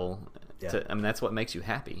certain level. Yeah. That's what makes you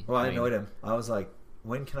happy. Well, I annoyed him. I was like,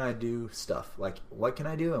 when can I do stuff? Like, what can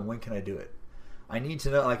I do and when can I do it? I need to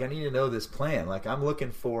know. Like, I need to know this plan. Like, I'm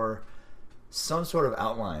looking for some sort of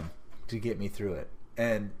outline to get me through it.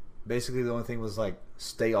 And basically, the only thing was like,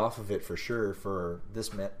 stay off of it for sure for this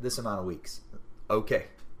amount of weeks. Okay,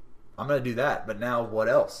 I'm gonna do that. But now, what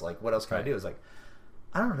else? Like, what else can I do? It's like,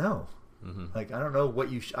 I don't know. Mm-hmm. Like, I don't know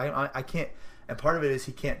what you. I can't. And part of it is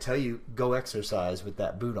he can't tell you go exercise with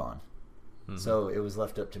that boot on. So it was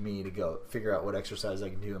left up to me to go figure out what exercise I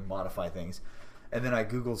can do and modify things. And then I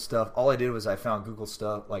Googled stuff. All I did was I found Google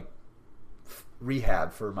stuff like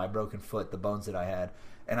rehab for my broken foot, the bones that I had.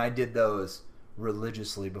 And I did those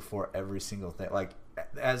religiously before every single thing. Like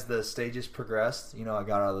as the stages progressed, I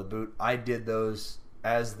got out of the boot. I did those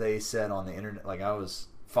as they said on the internet. Like I was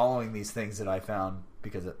following these things that I found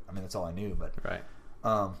because that's all I knew. But Right.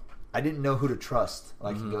 I didn't know who to trust,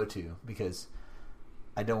 to go to, because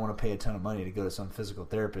I don't want to pay a ton of money to go to some physical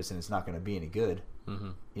therapist and it's not going to be any good.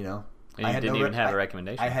 And I you didn't even have a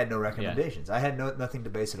recommendation. I had no recommendations. I had nothing to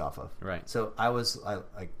base it off of. Right. So I was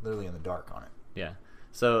like literally in the dark on it. Yeah.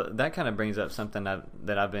 So that kind of brings up something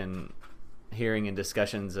that I've been hearing in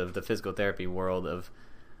discussions of the physical therapy world of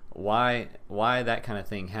why that kind of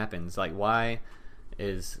thing happens. Like, why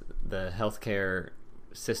is the healthcare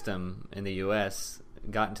system in the U.S.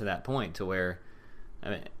 gotten to that point to where,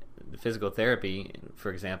 physical therapy,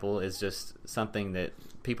 for example, is just something that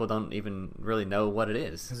people don't even really know what it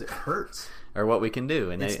is. Because it hurts. Or what we can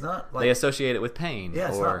do. And they associate it with pain. Yeah,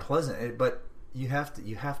 it's not pleasant. But you have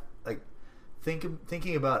like,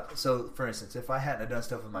 thinking about, so for instance, if I hadn't done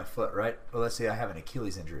stuff with my foot, right? Well, let's say I have an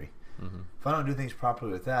Achilles injury. If I don't do things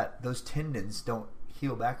properly with that, those tendons don't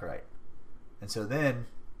heal back right. And so then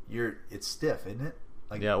it's stiff, isn't it?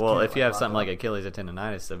 Like, yeah, well, if you have something like Achilles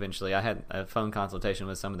tendonitis, eventually, I had a phone consultation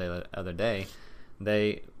with somebody the other day.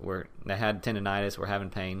 They had tendonitis, were having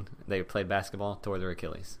pain. They played basketball, tore their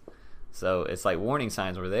Achilles. So it's like warning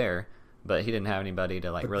signs were there, but he didn't have anybody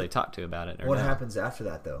to really talk to about it. What happens after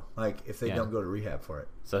that though? Like if they don't go to rehab for it?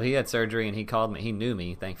 So he had surgery and he called me. He knew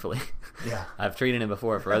me, thankfully. Yeah. I've treated him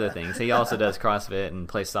before for other things. He also does CrossFit and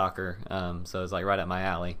plays soccer. So it's like right up my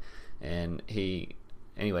alley. And he's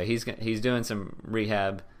doing some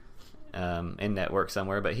rehab in network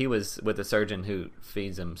somewhere, but he was with a surgeon who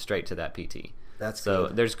feeds him straight to that PT. That's so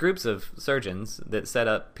good. There's groups of surgeons that set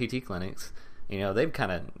up PT clinics. They've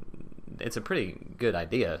it's a pretty good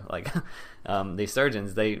idea. Like these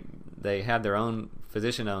surgeons, they have their own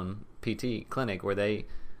physician-owned PT clinic where they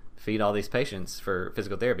feed all these patients for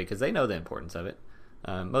physical therapy because they know the importance of it.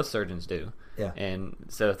 Most surgeons do. Yeah. And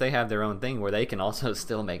so if they have their own thing where they can also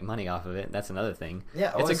still make money off of it, that's another thing.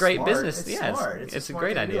 Yeah, it's a great smart. business. It's yeah, smart. It's a smart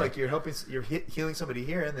great thing to do. idea. Like you're healing somebody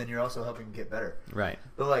here, and then you're also helping them get better. Right.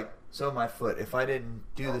 But like, so my foot, if I didn't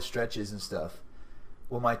do the stretches and stuff,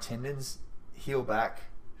 will my tendons heal back?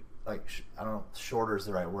 Like, I don't know, shorter is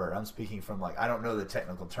the right word. I'm speaking from I don't know the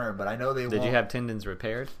technical term, but I know they. Did you have tendons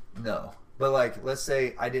repaired? No, but like, let's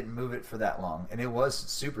say I didn't move it for that long, and it was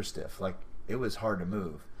super stiff. Like, it was hard to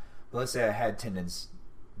move. But let's say I had tendons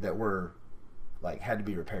that were had to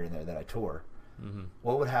be repaired in there that I tore. Mm-hmm.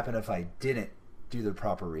 What would happen if I didn't do the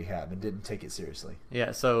proper rehab and didn't take it seriously?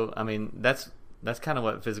 Yeah, so that's kind of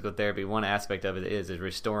what physical therapy, one aspect of it is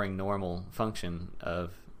restoring normal function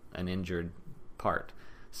of an injured part.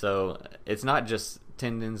 So it's not just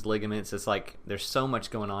tendons, ligaments. It's like there's so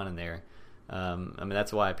much going on in there.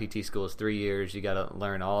 That's why PT school is 3 years. You got to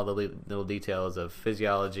learn all the little details of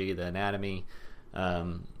physiology, the anatomy,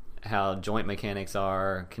 how joint mechanics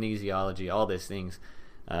are, kinesiology, all these things.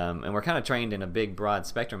 And we're kind of trained in a big, broad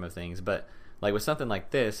spectrum of things. But like with something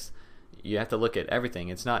like this, you have to look at everything.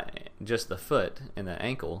 It's not just the foot and the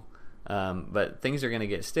ankle, but things are going to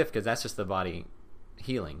get stiff because that's just the body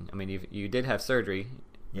healing. You did have surgery.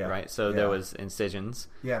 Yeah. Right. So there was incisions.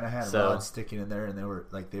 Yeah, and I had rods sticking in there, and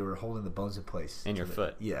they were holding the bones in place in your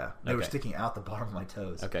foot. Yeah, they were sticking out the bottom of my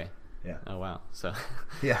toes. Okay. Yeah. Oh wow. So.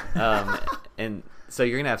 Yeah. And so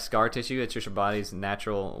you're gonna have scar tissue. It's just your body's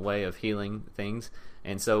natural way of healing things.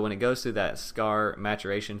 And so when it goes through that scar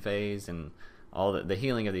maturation phase and all the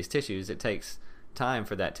healing of these tissues, it takes time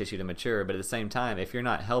for that tissue to mature. But at the same time, if you're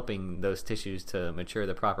not helping those tissues to mature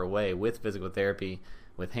the proper way with physical therapy,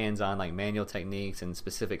 with hands-on manual techniques and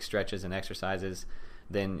specific stretches and exercises,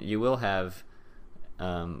 then you will have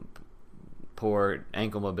poor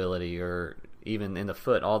ankle mobility, or even in the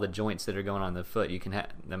foot, all the joints that are going on in the foot, you can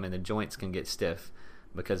the joints can get stiff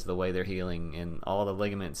because of the way they're healing and all the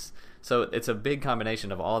ligaments. So it's a big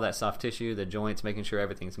combination of all that soft tissue, the joints, making sure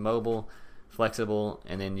everything's mobile, flexible,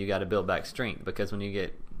 and then you got to build back strength, because when you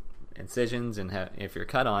get incisions and if you're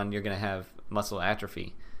cut on, you're going to have muscle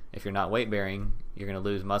atrophy. If you're not weight bearing, you're going to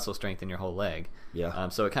lose muscle strength in your whole leg. Yeah.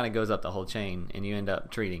 So it kind of goes up the whole chain, and you end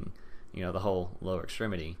up treating, the whole lower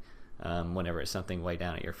extremity whenever it's something way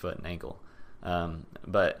down at your foot and ankle.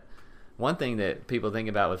 But one thing that people think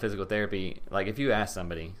about with physical therapy, like if you ask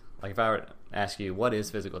somebody, like if I were to ask you, what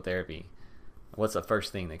is physical therapy? What's the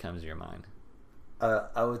first thing that comes to your mind?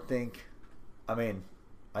 I would think,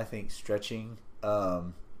 I think stretching,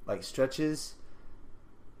 like stretches.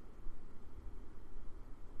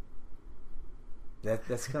 That's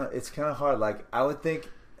it's kind of hard. Like I would think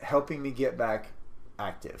helping me get back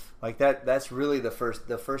active, like that's really the first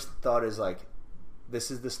thought is like, this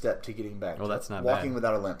is the step to getting back. Well, that's not walking bad.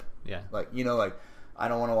 without a limp. Yeah. Like, like I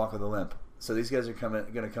don't want to walk with a limp. So these guys are going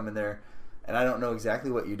to come in there, and I don't know exactly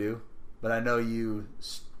what you do, but I know you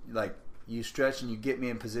stretch and you get me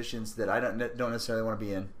in positions that I don't necessarily want to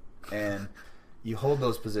be in, and you hold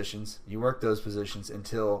those positions, you work those positions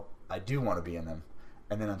until I do want to be in them,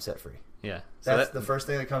 and then I'm set free. Yeah. So That's the first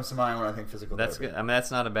thing that comes to mind when I think physical That's therapy. good. I mean,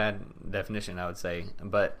 that's not a bad definition, I would say.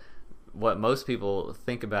 But what most people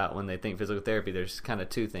think about when they think physical therapy, there's kind of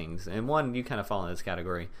two things. And one, you kind of fall in this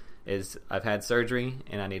category, is I've had surgery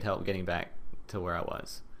and I need help getting back to where I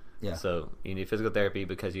was. Yeah. So you need physical therapy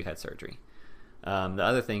because you had surgery. The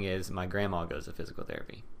other thing is my grandma goes to physical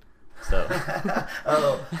therapy. So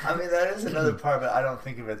I mean, that is another part, but I don't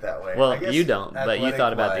think of it that way. well, I guess you don't, but you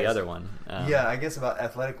thought about the athletic-wise- other one. Yeah, I guess about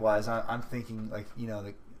athletic wise, I'm thinking like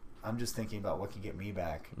I'm just thinking about what can get me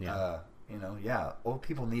back. Yeah. Old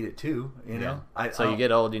people need it too. So you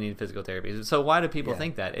get old, you need physical therapy. So why do people Yeah.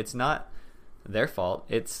 think that? It's not their fault.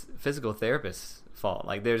 It's physical therapists' fault.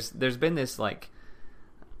 Like there's been this like,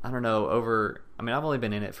 I don't know, I've only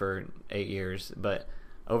been in it for 8 years, but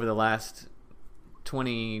over the last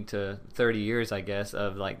 20 to 30 years, I guess,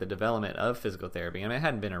 of like the development of physical therapy. I mean, it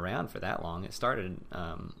hadn't been around for that long. It started,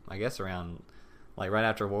 I guess, around like right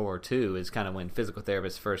after World War II is kind of when physical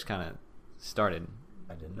therapists first kind of started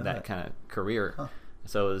I didn't know that kind of career. Huh.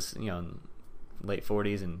 So it was, late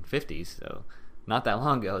 40s and 50s. So not that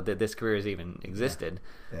long ago that this career has even existed.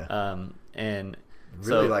 Yeah. And really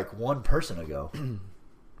so, like one person ago.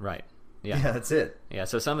 right. Yeah, Yeah. that's it. Yeah.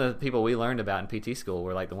 So some of the people we learned about in PT school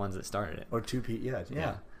were like the ones that started it. Or two people. Yeah.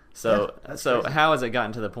 Yeah. So Yeah, that's so crazy. how has it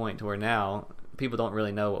gotten to the point to where now people don't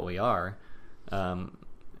really know what we are?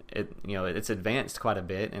 It's advanced quite a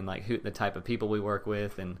bit, and like the type of people we work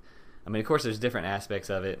with, and I mean, of course, there's different aspects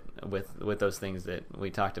of it with those things that we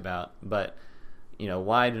talked about, but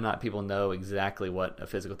why do not people know exactly what a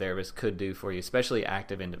physical therapist could do for you, especially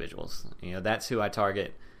active individuals? That's who I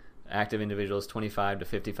target. Active individuals 25 to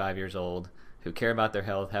 55 years old who care about their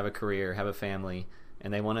health, have a career, have a family,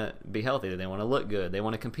 and they want to be healthy. They want to look good. They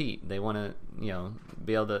want to compete. They want to,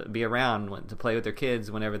 be able to be around to play with their kids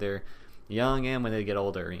whenever they're young and when they get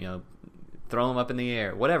older. Throw them up in the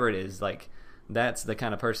air, whatever it is. Like that's the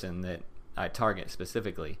kind of person that I target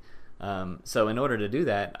specifically. So in order to do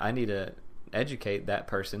that, I need to educate that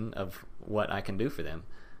person of what I can do for them.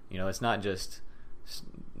 It's not just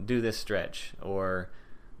do this stretch or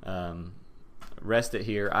rest it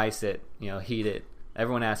here, ice it, heat it.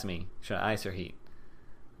 Everyone asks me, should I ice or heat?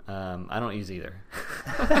 I don't use either.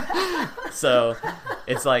 So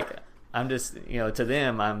it's like, I'm just, to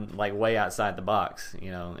them, I'm like way outside the box,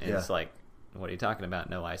 and it's like, what are you talking about?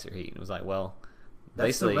 No ice or heat. It was like, well, That's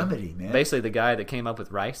basically, the remedy, man. Basically the guy that came up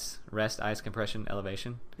with RICE, rest, ice, compression,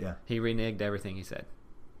 elevation, Yeah. he reneged everything he said.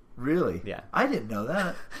 Really? Yeah. I didn't know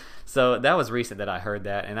that. So that was recent that I heard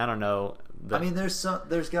that, and I don't know. I mean, there's got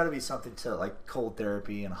to be something to like cold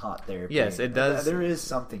therapy and hot therapy. Yes, it does There is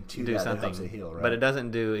something to do that something, that helps it heal, right? but it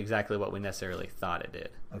doesn't do exactly what we necessarily thought it did.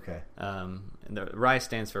 Okay. The RICE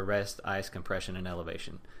stands for rest, ice, compression, and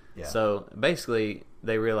elevation. Yeah. So basically,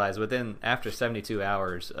 they realized after 72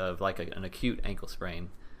 hours of like an acute ankle sprain,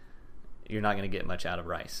 you're not going to get much out of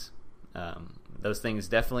RICE. Those things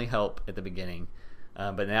definitely help at the beginning.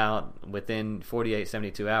 But now, within 48,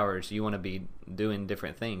 72 hours, you want to be doing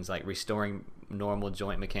different things, like restoring normal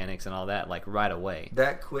joint mechanics and all that, like right away.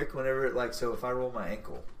 That quick, whenever so if I roll my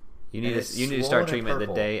ankle, You need and to it's start swollen and treatment the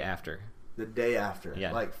purple. day after. the day after,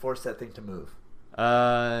 Yeah. like force that thing to move.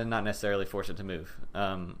 Not necessarily force it to move.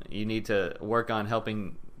 You need to work on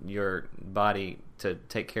helping your body to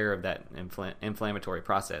take care of that inflammatory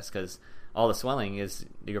process, because all the swelling is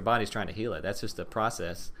your body's trying to heal it. That's just a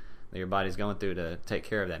process that your body's going through to take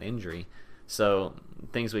care of that injury. So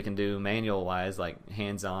things we can do manual wise, like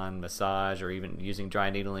hands-on massage, or even using dry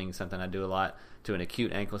needling, something I do a lot, to an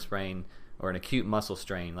acute ankle sprain or an acute muscle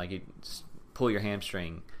strain, like you pull your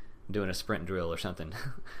hamstring doing a sprint drill or something.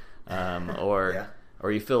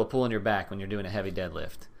 Or you feel a pull in your back when you're doing a heavy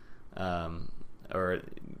deadlift, or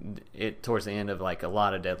it towards the end of like a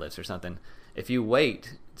lot of deadlifts or something. If you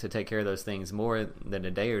wait to take care of those things more than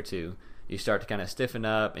a day or two, you start to kind of stiffen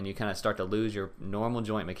up and you kind of start to lose your normal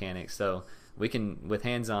joint mechanics. So we can, with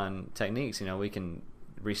hands-on techniques, we can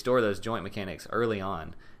restore those joint mechanics early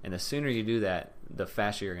on, and the sooner you do that, the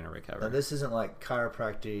faster you're going to recover. Now, this isn't like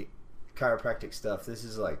chiropractic stuff. This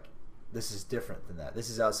is different than that. This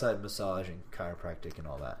is outside massage and chiropractic and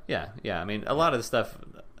all that. Yeah. I mean, a lot of the stuff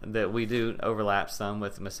that we do overlap some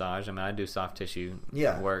with massage. I mean, I do soft tissue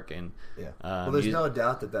work, and well, there's no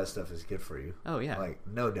doubt that stuff is good for you. Oh yeah, like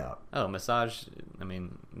no doubt. Oh, massage. I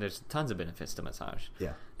mean, there's tons of benefits to massage.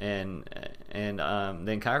 Yeah, and then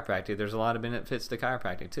chiropractic. There's a lot of benefits to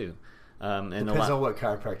chiropractic too. And depends on what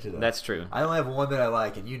chiropractor does. That's true. I only have one that I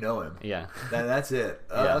like, and you know him. Yeah. That's it.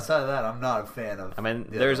 Outside of that, I'm not a fan of. I mean,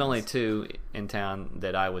 there's only 2 in town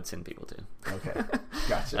that I would send people to. Okay,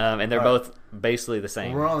 gotcha. And they're both basically the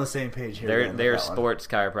same. Well, we're on the same page here. They're sports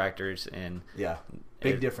chiropractors, and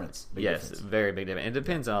big difference. Yes, very big difference. It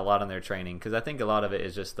depends a lot on their training, because I think a lot of it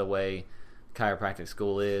is just the way chiropractic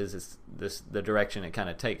school is. It's the direction it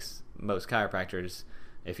kind of takes most chiropractors.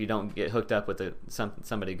 If you don't get hooked up with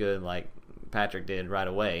somebody good like Patrick did right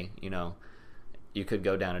away, you could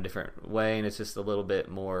go down a different way, and it's just a little bit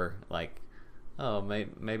more like, oh,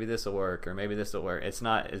 maybe this will work, or maybe this will work. It's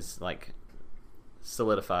not as like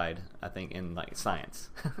solidified, I think, in like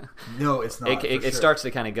science. No, it's not. It starts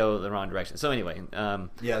to kind of go the wrong direction. So anyway,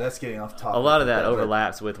 that's getting off topic. A lot of that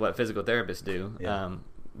overlaps with what physical therapists do. Yeah.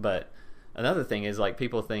 But another thing is, like,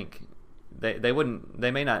 people think they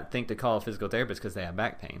may not think to call a physical therapist because they have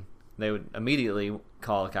back pain. They would immediately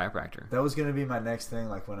call a chiropractor. That was going to be my next thing.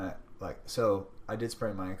 Like when so I did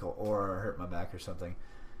sprain my ankle or I hurt my back or something.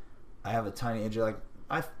 I have a tiny injury. Like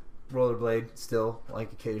I rollerblade still,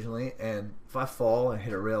 like occasionally, and if I fall and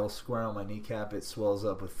hit a rail square on my kneecap, it swells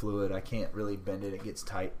up with fluid. I can't really bend it. It gets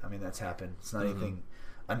tight. I mean, that's happened. It's not anything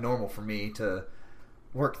abnormal for me to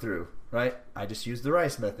work through, right? I just use the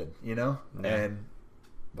Rice method, and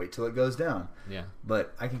wait till it goes down. Yeah.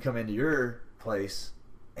 But I can come into your place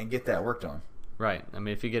and get that worked on. Right. I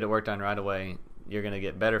mean, if you get it worked on right away, you're going to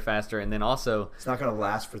get better faster. And then also, it's not going to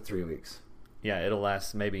last for 3 weeks. Yeah, it'll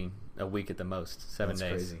last maybe a week at the most, 7 days.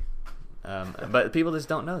 That's crazy. But people just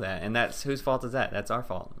don't know that. And that's whose fault is that? That's our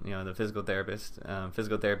fault. The physical therapist,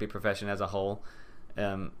 physical therapy profession as a whole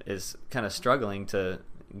is kind of struggling to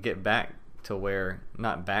get back to where,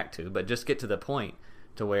 not back to, but just get to the point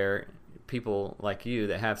to where people like you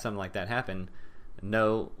that have something like that happen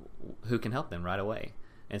know who can help them right away.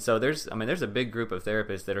 And so there's a big group of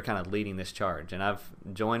therapists that are kind of leading this charge, and I've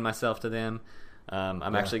joined myself to them.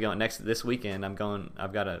 I'm actually going this weekend. I've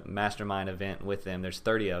got a mastermind event with them. There's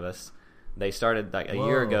 30 of us. They started like a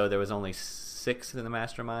year ago. There was only 6 in the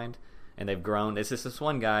mastermind, and they've grown. It's just this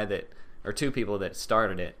one guy or 2 people that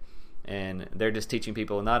started it, and they're just teaching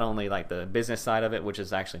people not only like the business side of it, which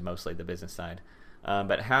is actually mostly the business side,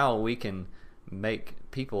 but how we can make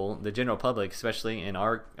people, the general public, especially in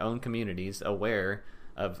our own communities, aware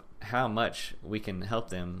of how much we can help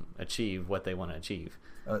them achieve what they want to achieve.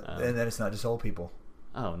 And then it's not just old people.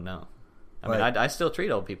 Oh no, I mean I still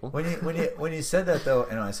treat old people. When you said that though,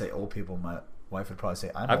 and when I say old people, my wife would probably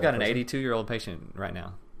say I've got an 82-year-old patient right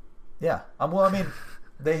now. Yeah, well, I mean,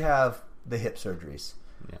 they have the hip surgeries.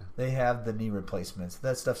 Yeah, they have the knee replacements.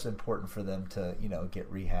 That stuff's important for them to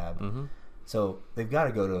get rehab. Mm-hmm. So they've got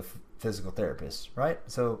to go to a physical therapist, right?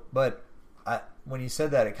 So, but when you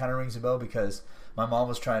said that, it kind of rings a bell because my mom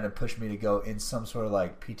was trying to push me to go in some sort of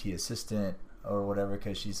like PT assistant or whatever,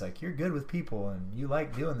 because she's like, you're good with people and you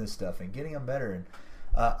like doing this stuff and getting them better. And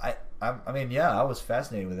I mean, I was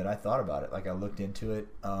fascinated with it. I thought about it, like I looked into it.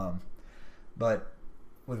 But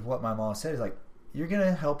with what my mom said is like, you're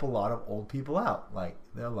gonna help a lot of old people out. Like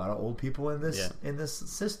there are a lot of old people in this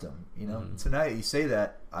system, Mm-hmm. So now that you say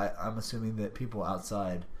that, I'm assuming that people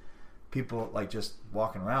outside, people like just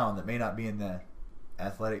walking around that may not be in the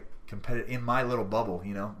athletic competitive, in my little bubble,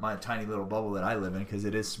 my tiny little bubble that I live in, because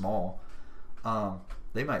it is small.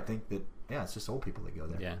 They might think that it's just old people that go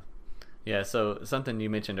there. Yeah. So something you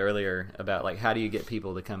mentioned earlier about like how do you get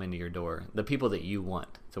people to come into your door, the people that you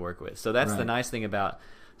want to work with. So that's the nice thing about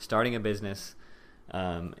starting a business.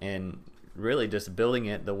 And really just building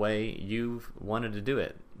it the way you've wanted to do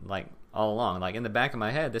it, like all along. Like in the back of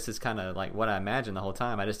my head, this is kind of like what I imagined the whole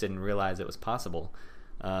time. I just didn't realize it was possible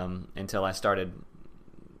until I started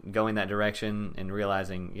going that direction and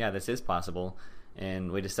realizing, this is possible.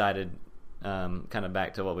 And we decided, kind of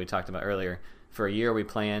back to what we talked about earlier, for a year we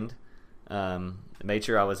planned, made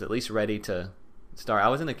sure I was at least ready to start. I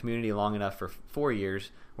was in the community long enough for 4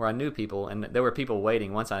 years where I knew people, and there were people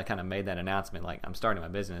waiting once I kind of made that announcement, like I'm starting my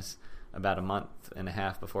business, about a month and a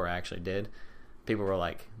half before I actually did. People were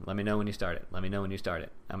like, let me know when you start it. Let me know when you start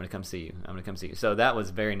it. I'm going to come see you. I'm going to come see you. So that was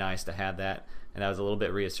very nice to have that, and that was a little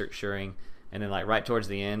bit reassuring. And then like right towards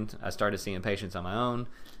the end, I started seeing patients on my own,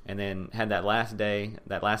 and then had that last day,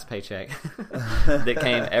 that last paycheck that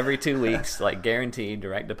came every 2 weeks, like guaranteed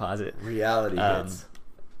direct deposit. Reality hits.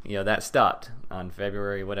 That stopped on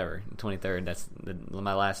February 23rd. That's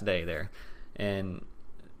my last day there, and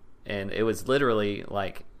it was literally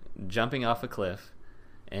like jumping off a cliff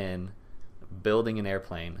and building an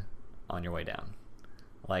airplane on your way down.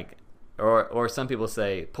 Like, or some people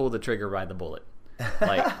say, pull the trigger, ride the bullet.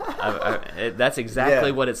 Like, that's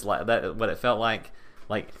exactly what it's like. What it felt like.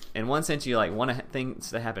 Like, in one sense, you like want things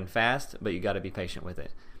to happen fast, but you got to be patient with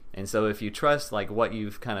it. And so, if you trust like what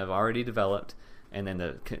you've kind of already developed, and then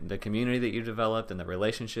the community that you developed and the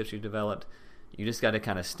relationships you developed, you just got to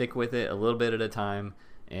kind of stick with it a little bit at a time.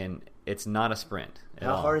 And it's not a sprint at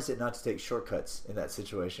all. How hard is it not to take shortcuts in that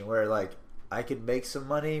situation where like I could make some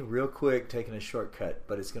money real quick taking a shortcut,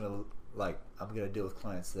 but it's gonna like I'm gonna deal with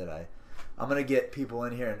clients that I'm gonna get people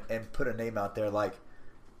in here and put a name out there like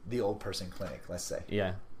the Old Person Clinic, let's say.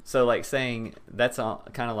 Yeah. So like saying that's all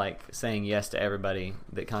kind of like saying yes to everybody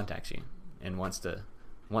that contacts you and wants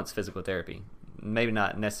physical therapy. Maybe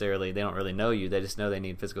not necessarily, they don't really know you. They just know they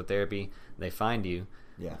need physical therapy. They find you.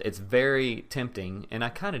 Yeah. It's very tempting, and I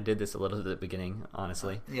kind of did this a little at the beginning,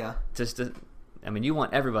 honestly. Yeah. You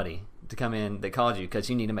want everybody to come in that called you because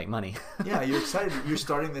you need to make money. Yeah, you're excited. You're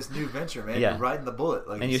starting this new venture, man. Yeah. You're riding the bullet.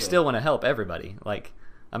 Like and you still want to help everybody. Like,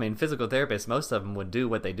 physical therapists, most of them would do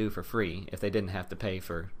what they do for free if they didn't have to pay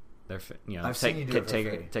for their,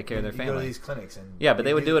 take care of their family. You go to these clinics and but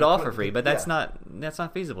they would do it all for free. But that's not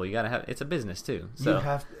feasible. You got to have, it's a business too. So you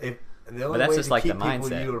have the only that's way just to like keep the mindset.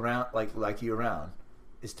 people you around, like you around,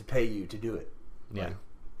 is to pay you to do it. Yeah, like,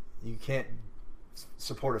 you can't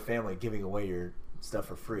support a family giving away your stuff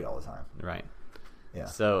for free all the time. Right. Yeah.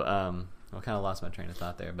 So I kind of lost my train of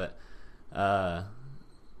thought there, but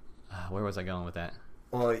where was I going with that?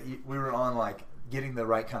 Well, we were on like getting the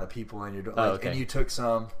right kind of people in your door, okay. And you took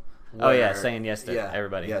some. Saying yes to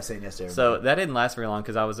everybody. Yeah, saying yes to everybody. So that didn't last very long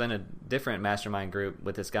because I was in a different mastermind group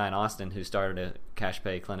with this guy in Austin who started a cash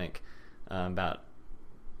pay clinic about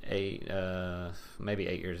maybe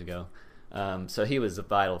 8 years ago. So he was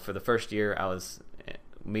vital. For the first year, I was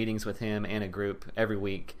meetings with him and a group every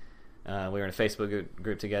week. We were in a Facebook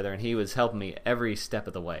group together, and he was helping me every step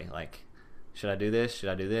of the way. Like, should I do this? Should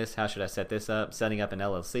I do this? How should I set this up? Setting up an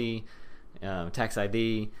LLC, tax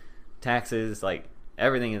ID, taxes, like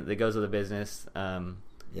everything that goes with a business.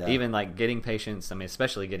 Even like getting patients.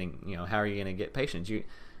 Especially getting, how are you going to get patients?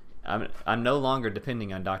 I'm no longer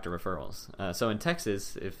depending on doctor referrals. So in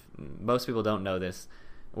Texas, if most people don't know this,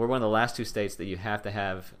 we're one of the last 2 states that you have to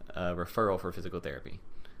have a referral for physical therapy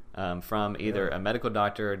from either a medical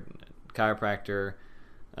doctor, chiropractor,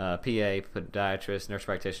 PA, podiatrist, nurse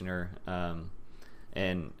practitioner,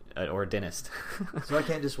 or a dentist. So I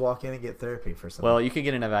can't just walk in and get therapy for something. Well, you could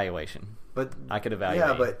get an evaluation. But I could evaluate.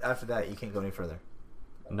 Yeah, but after that, you can't go any further.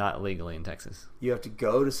 Not legally in Texas. You have to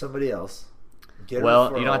go to somebody else. You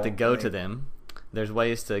don't have to go to them. There's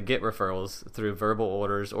ways to get referrals through verbal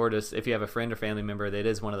orders, or just if you have a friend or family member that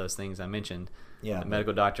is one of those things I mentioned. Yeah, a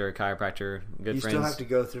medical doctor, chiropractor, good friends. You still have to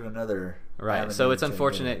go through another. Right. So it's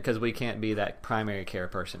unfortunate because we can't be that primary care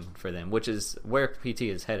person for them, which is where PT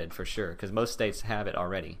is headed for sure. Because most states have it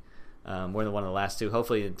already. We're one of the last 2.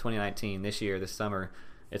 Hopefully in 2019, this summer,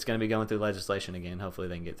 it's going to be going through legislation again. Hopefully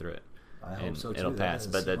they can get through it. I hope so too. It'll pass.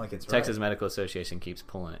 But the Texas Medical Association keeps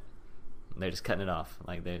pulling it. They're just cutting it off.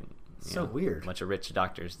 Like they. So weird. A bunch of rich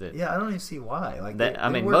doctors that. Yeah, I don't even see why. Like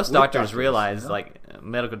most doctors realize, like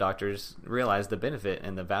medical doctors realize the benefit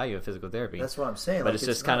and the value of physical therapy. That's what I'm saying. But it's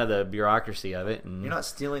just kind of the bureaucracy of it. And you're not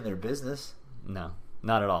stealing their business. No,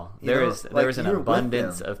 not at all. There is an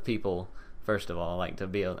abundance of people. First of all, like to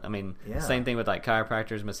be. Same thing with like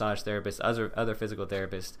chiropractors, massage therapists, other physical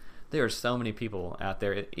therapists. There are so many people out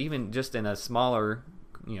there, even just in a smaller,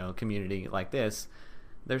 community like this.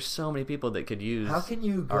 There's so many people that could use. How can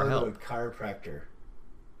you go to a chiropractor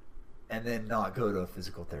and then not go to a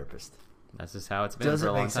physical therapist? That's just how it's been for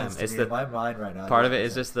a long time. It's in my mind right now. Part of it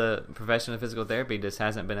is just the profession of physical therapy just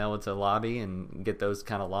hasn't been able to lobby and get those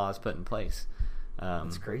kind of laws put in place.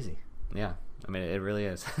 It's crazy. Yeah, it really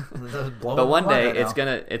is. But one day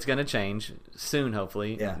it's gonna change soon,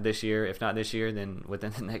 hopefully. Yeah. This year, if not this year, then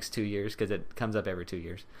within the next 2 years, because it comes up every 2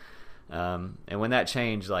 years. And when that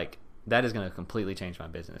change, that is going to completely change my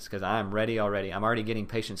business because I'm ready already. I'm already getting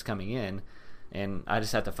patients coming in, and I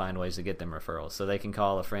just have to find ways to get them referrals so they can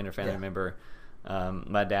call a friend or family member.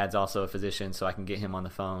 My dad's also a physician, so I can get him on the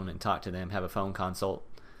phone and talk to them, have a phone consult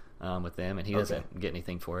with them, and he doesn't get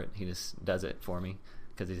anything for it. He just does it for me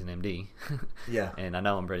because he's an MD. Yeah. And I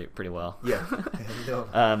know him pretty well. Yeah.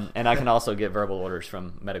 And I can also get verbal orders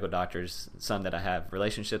from medical doctors, some that I have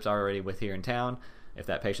relationships already with here in town. If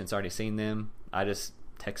that patient's already seen them, I just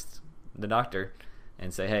text the doctor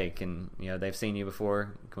and say, hey, they've seen you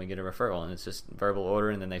before, can we get a referral? And it's just verbal order,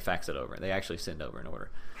 and then they fax it over. They actually send over an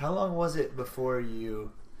order. How long was it before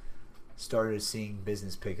you started seeing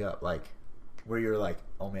business pick up? Like, where you're like,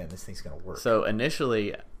 oh man, this thing's gonna work? So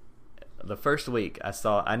initially, the first week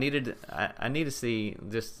I needed to see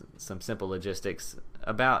just some simple logistics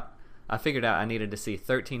about. I figured out I needed to see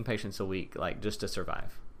 13 patients a week, like just to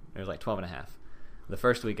survive. It was like 12 and a half. The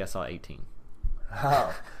first week I saw 18.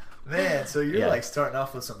 Oh man, so you're Yeah. like starting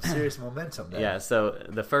off with some serious momentum there. Yeah, so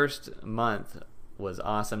the first month was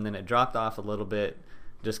awesome. Then it dropped off a little bit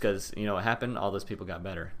just because, you know what happened? All those people got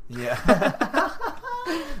better. Yeah.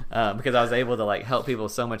 Because I was able to like help people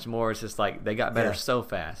so much more. It's just like they got better Yeah. so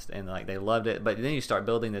fast and like they loved it. But then you start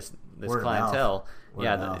building this Word of clientele. mouth. Word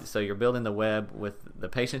Yeah, of mouth. so you're building the web with the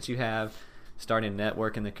patients you have, starting to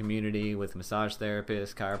network in the community with massage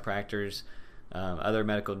therapists, chiropractors, other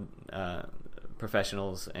medical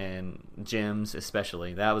professionals, and gyms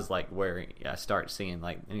especially. That was like where I start seeing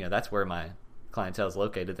like, you know, that's where my clientele is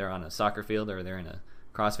located. They're on a soccer field or they're in a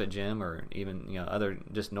CrossFit gym or even, you know, other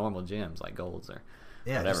just normal gyms like Gold's or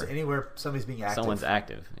Yeah, whatever. just anywhere somebody's being active. Someone's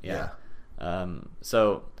active. Yeah.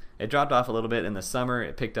 So it dropped off a little bit in the summer.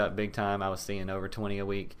 It picked up big time. I was seeing over 20 a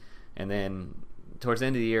week, and then towards the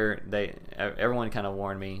end of the year, everyone kind of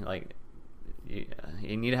warned me like,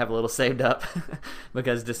 you need to have a little saved up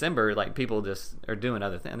because December, like people just are doing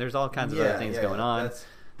other things. There's all kinds of other things going on.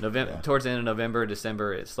 November, towards the end of November,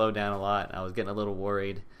 December, it slowed down a lot. I was getting a little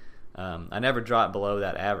worried. I never dropped below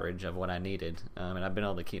that average of what I needed, and I've been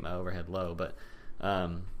able to keep my overhead low. But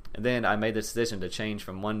and then I made the decision to change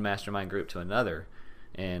from one mastermind group to another,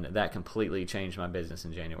 and that completely changed my business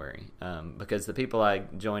in January because the people I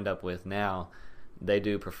joined up with now, they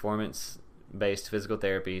do performance-based physical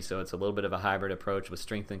therapy, so it's a little bit of a hybrid approach with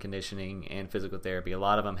strength and conditioning and physical therapy. A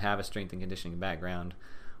lot of them have a strength and conditioning background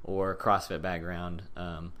or CrossFit background,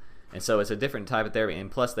 and so it's a different type of therapy.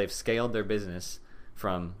 And plus, they've scaled their business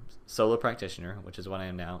from solo practitioner, which is what I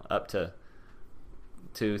am now, up to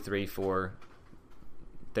 2, 3, 4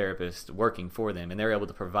 therapists working for them, and they're able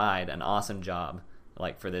to provide an awesome job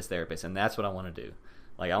like for this therapist. And that's what I want to do.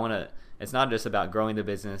 Like it's not just about growing the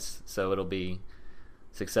business so it'll be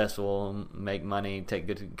successful, make money, take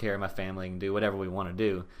good care of my family, and do whatever we want to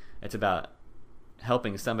do. It's about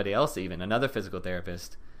helping somebody else, even another physical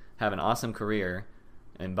therapist, have an awesome career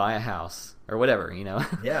and buy a house or whatever, you know.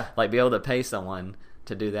 Yeah. Like be able to pay someone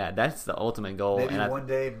to do that. That's the ultimate goal. Maybe and one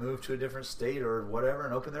day move to a different state or whatever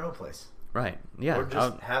and open their own place. Right. Yeah. Or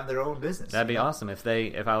just have their own business. That'd be awesome if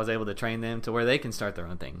I was able to train them to where they can start their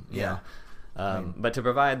own thing. You Yeah. know? But to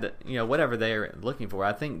provide whatever they're looking for,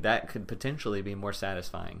 I think that could potentially be more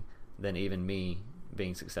satisfying than even me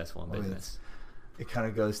being successful in business. It kind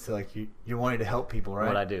of goes to like you're wanting to help people, right?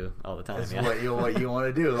 What I do all the time. That's Yeah. what you want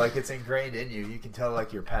to do. Like it's ingrained in you. You can tell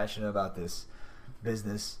like you're passionate about this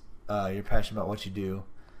business. You're passionate about what you do.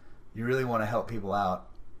 You really want to help people out,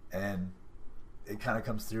 and it kind of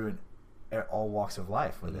comes through in all walks of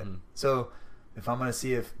life with it. So if I'm going to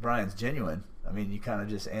see if Brian's genuine, I mean, you kind of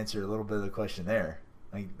just answered a little bit of the question there.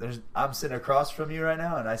 Like I'm sitting across from you right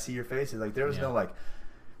now, and I see your face. It's like there was no like,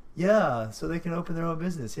 yeah, so they can open their own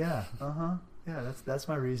business. Yeah, yeah, that's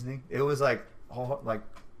my reasoning. It was like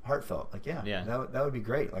heartfelt. Like that would be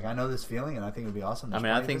great. Like I know this feeling, and I think it would be awesome. I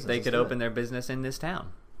mean, I think they could open their business in this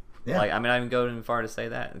town. Yeah. Like, I mean, I even go even far to say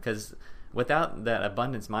that because without that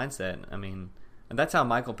abundance mindset, I mean, and that's how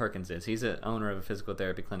Michael Perkins is. He's the owner of a physical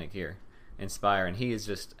therapy clinic here, Inspire, and he has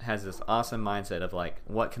this awesome mindset of like,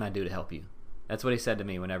 what can I do to help you? That's what he said to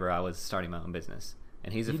me whenever I was starting my own business.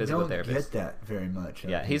 And he's a physical therapist. You don't get that very much.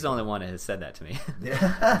 Yeah, he's the only one that has said that to me.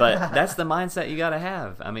 Yeah. But that's the mindset you got to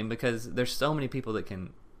have. I mean, because there's so many people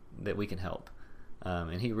that we can help,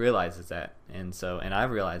 and he realizes that, and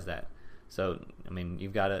I've realized that. So I mean,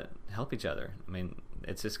 you've got to help each other. I mean,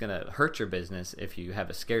 it's just going to hurt your business if you have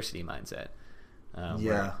a scarcity mindset.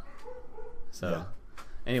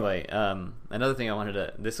 Anyway, another thing I wanted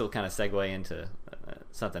to. This will kind of segue into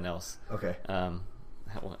something else. Okay. I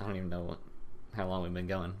don't even know how long we've been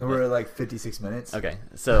going. We're at like 56 minutes. Okay,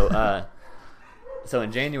 so so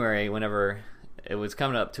in January, whenever it was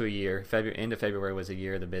coming up to a year, end of February was a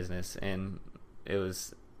year of the business, and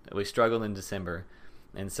we struggled in December,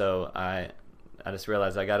 and so I just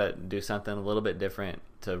realized I got to do something a little bit different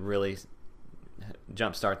to really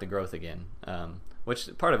jumpstart the growth again.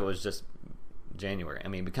 Which part of it was just January. I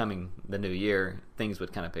mean, becoming the new year, things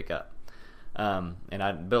would kind of pick up, and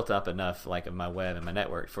I built up enough like of my web and my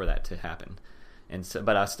network for that to happen. And so,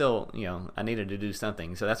 but I still, I needed to do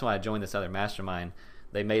something. So that's why I joined this other mastermind.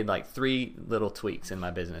 They made like 3 little tweaks in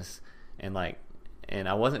my business, and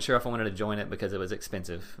I wasn't sure if I wanted to join it because it was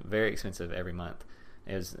expensive, very expensive every month.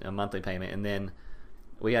 It was a monthly payment, and then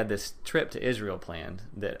we had this trip to Israel planned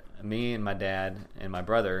that me and my dad and my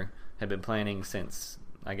brother had been planning since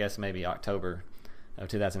I guess maybe October of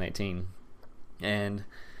 2018. And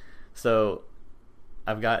so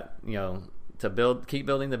I've got, to keep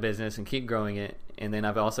building the business and keep growing it. And then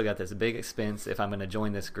I've also got this big expense if I'm going to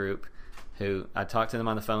join this group, who I talked to them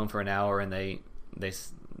on the phone for an hour, and they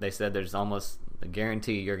said there's almost a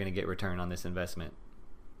guarantee you're going to get return on this investment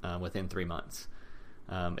within 3 months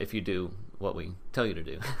if you do what we tell you to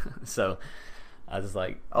do. So I was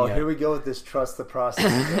like, here we go with this trust the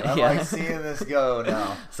process. I'm like seeing this go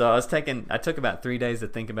now. So I took about 3 days to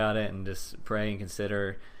think about it and just pray and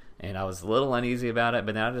consider, and I was a little uneasy about it,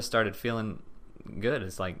 but then I just started feeling good.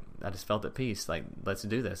 It's like I just felt at peace. Like, let's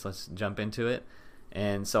do this. Let's jump into it.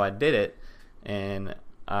 And so I did it, and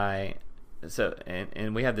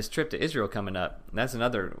we have this trip to Israel coming up. That's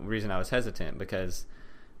another reason I was hesitant, because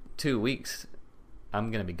 2 weeks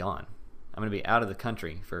I'm going to be gone. I'm going to be out of the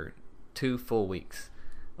country for 2 full weeks,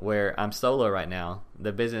 where I'm solo right now.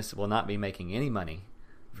 The business will not be making any money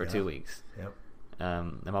for 2 weeks. Yep.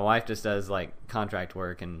 And my wife just does like contract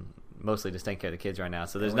work and mostly just taking care of the kids right now.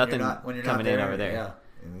 So there's nothing coming in over there. Yeah.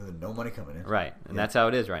 No money coming in. Right. And that's how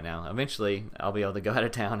it is right now. Eventually I'll be able to go out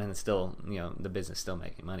of town and it's still, the business still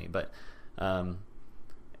making money. But I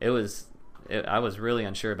was really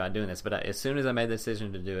unsure about doing this. But as soon as I made the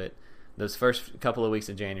decision to do it, those first couple of weeks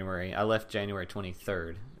of January, I left January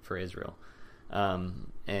 23rd for Israel.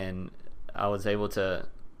 And I was able to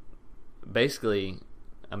basically,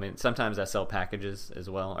 sometimes I sell packages as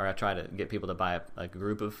well, or I try to get people to buy a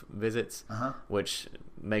group of visits, which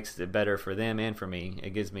makes it better for them and for me.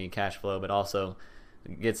 It gives me cash flow, but also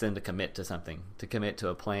gets them to commit to something, to commit to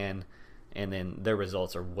a plan, and then their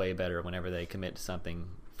results are way better whenever they commit to something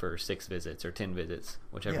for 6 visits or 10 visits,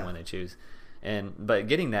 whichever one they choose. But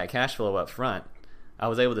getting that cash flow up front, I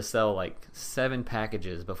was able to sell like 7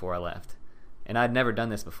 packages before I left, and I'd never done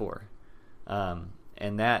this before,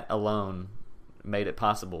 and that alone made it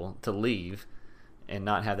possible to leave and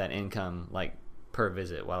not have that income like per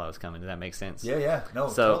visit while I was coming. Does that make sense? Yeah. No,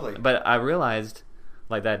 totally. But I realized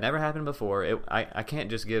like that had never happened before. I can't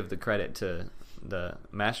just give the credit to the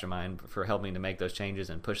mastermind for helping to make those changes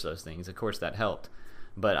and push those things. Of course that helped,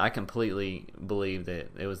 but I completely believe that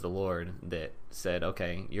it was the Lord that said,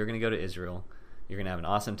 okay, you're going to go to Israel. You're going to have an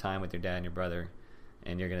awesome time with your dad and your brother,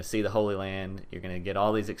 and you're going to see the Holy Land. You're going to get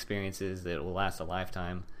all these experiences that will last a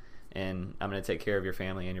lifetime, and I'm going to take care of your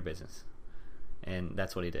family and your business. And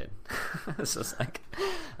that's what he did. So it's like,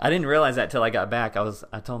 I didn't realize that till I got back.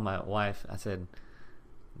 I told my wife, I said,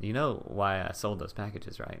 you know why I sold those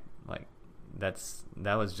packages, right? Like that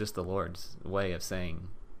was just the Lord's way of saying,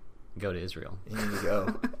 go to Israel. You need to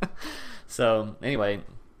go. So anyway,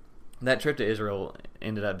 that trip to Israel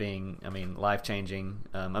ended up being, life-changing.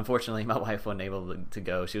 Unfortunately, my wife wasn't able to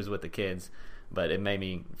go. She was with the kids, but it made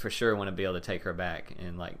me for sure want to be able to take her back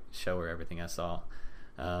and like show her everything I saw.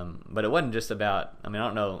 But it wasn't just about, I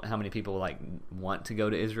don't know how many people like want to go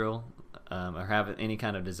to Israel or have any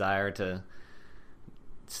kind of desire to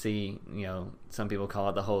see, some people call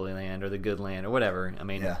it the Holy Land or the Good Land or whatever.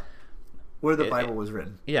 Where the Bible was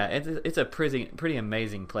written. Yeah, it's a pretty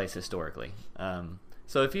amazing place historically.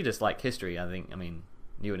 So if you just like history, I think,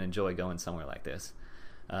 you would enjoy going somewhere like this.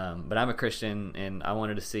 But I'm a Christian, and I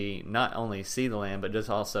wanted to not only see the land, but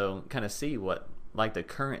just also kind of see what like the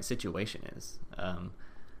current situation is.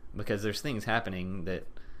 Because there's things happening that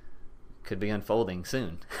could be unfolding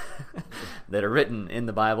soon that are written in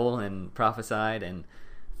the Bible and prophesied, and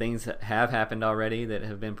things have happened already that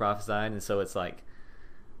have been prophesied. And so it's like,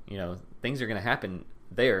 things are going to happen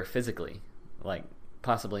there physically, like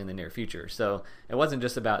possibly in the near future. So it wasn't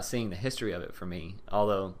just about seeing the history of it for me,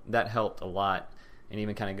 although that helped a lot, and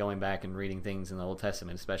even kind of going back and reading things in the Old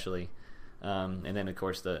Testament especially. And then, of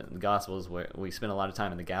course, the Gospels, where we spent a lot of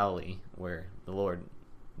time in the Galilee, where the Lord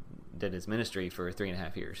did his ministry for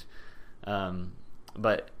 3.5 years.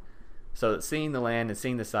 But so seeing the land and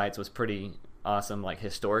seeing the sites was pretty awesome, like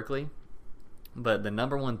historically. But the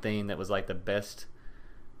number one thing that was like the best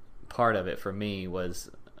part of it for me was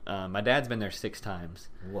my dad's been there 6 times.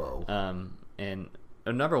 Whoa. And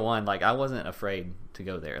number one, like I wasn't afraid to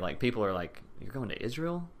go there. Like people are like, "You're going to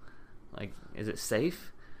Israel? Like, is it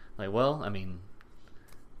safe?" Like, well,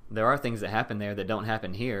 there are things that happen there that don't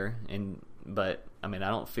happen here, but I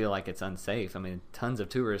don't feel like it's unsafe. Tons of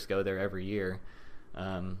tourists go there every year,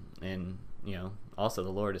 and also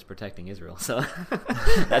the Lord is protecting Israel, so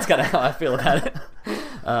that's kind of how I feel about it.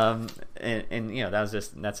 And that's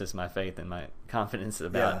just my faith and my confidence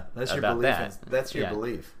about that's your about belief. that. That's your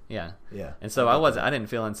belief. Yeah. Yeah. And so I didn't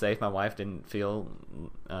feel unsafe. My wife didn't feel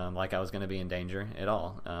like I was going to be in danger at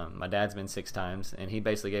all. My dad's been 6 times, and he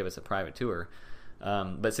basically gave us a private tour.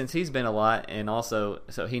 But since he's been a lot, and also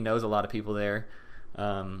so he knows a lot of people there,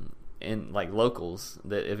 in like locals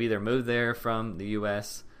that have either moved there from the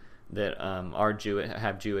U.S. that are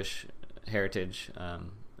have Jewish heritage,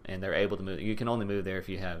 and they're able to move. You can only move there if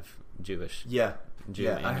you have Jewish. Yeah. Jew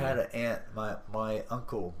Yeah, in I you. had an aunt. My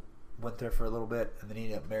uncle went there for a little bit, and then he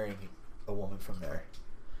ended up marrying a woman from there.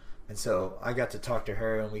 And so I got to talk to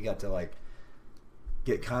her, and we got to like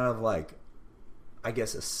get kind of like, I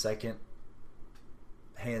guess, a second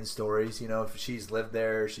hand stories. You know, if she's lived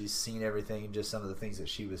there, she's seen everything, and just some of the things that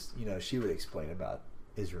she was, you know, she would explain about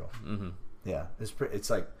Israel. Mm-hmm. Yeah, it's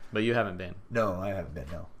like, But you haven't been. no, I haven't been.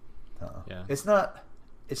 No, Yeah. it's not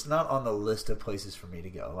on the list of places for me to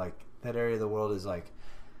go. Like that area of the world is like,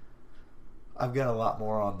 I've got a lot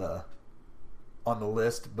more on the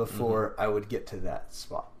list before I would get to that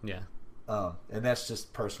spot. Yeah. And that's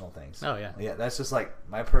just personal things. Oh, yeah. Yeah, that's just like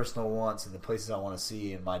my personal wants and the places I want to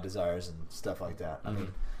see and my desires and stuff like that. I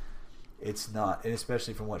mean, it's not, and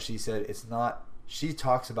especially from what she said, it's not. She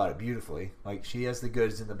talks about it beautifully. Like she has the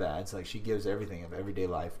goods and the bads. Like she gives everything of everyday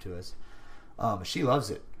life to us. She loves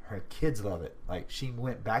it. Her kids love it. Like she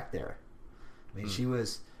went back there. I mean, she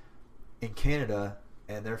was in Canada,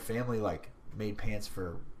 and their family like made pants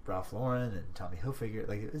for Ralph Lauren and Tommy Hilfiger.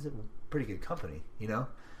 Like it was a pretty good company, you know.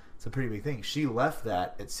 It's a pretty big thing. She left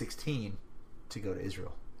that at 16 to go to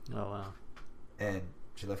Israel, Oh wow. and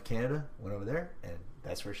she left Canada, went over there, and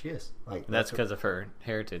that's where she is. Like That's because of her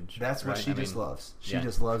heritage. that's what right? she I just mean, loves. She yeah.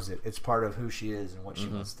 just loves it. It's part of who she is and what she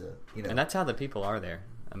wants to, you know. And that's how the people are there.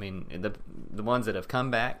 I mean, the ones that have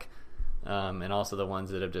come back, and also the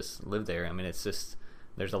ones that have just lived there. I mean, it's just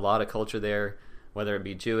there's a lot of culture there, whether it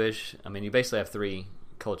be Jewish. I mean, you basically have three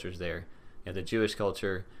cultures there. You have the Jewish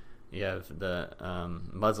culture, you have the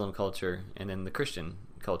Muslim culture, and then the Christian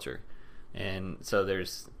culture. And so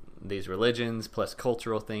there's these religions plus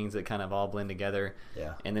cultural things that kind of all blend together.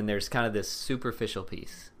 Yeah. And then there's kind of this superficial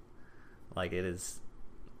piece. Like it's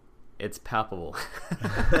palpable.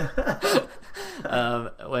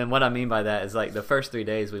 And what I mean by that is like the first 3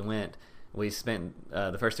 days we spent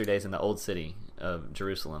the first 3 days in the old city of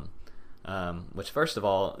Jerusalem, which first of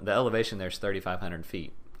all, the elevation there is 3,500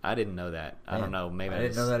 feet. I didn't know that. I don't know. Maybe I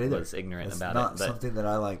didn't know that either. was ignorant That's about not it. But something that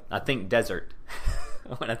I like. I think desert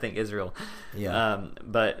when I think Israel. Yeah.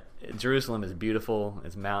 But Jerusalem is beautiful.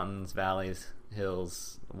 It's mountains, valleys,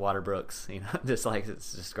 hills, water brooks, you know, just like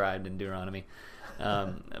it's described in Deuteronomy.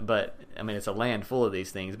 But I mean, it's a land full of these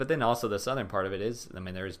things. But then also the southern part of it is, I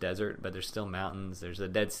mean, there's desert, but there's still mountains. There's the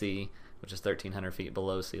Dead Sea, which is 1,300 feet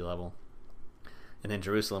below sea level. And then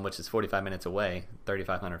Jerusalem, which is 45 minutes away,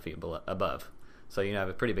 3,500 feet above. So you have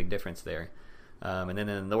a pretty big difference there. And then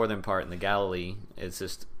in the northern part, in the Galilee, it's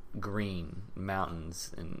just green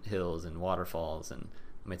mountains and hills and waterfalls, and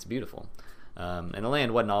I mean, it's beautiful. And the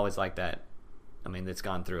land wasn't always like that. I mean, it's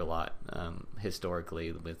gone through a lot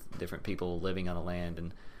historically with different people living on the land.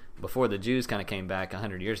 And before the Jews kind of came back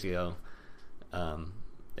 100 years ago,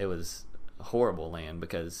 it was a horrible land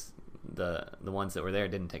because the ones that were there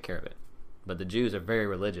didn't take care of it. But the Jews are very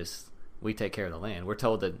religious. We take care of the land. We're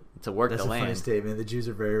told to work That's the a land. funny statement. The Jews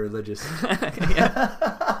are very religious.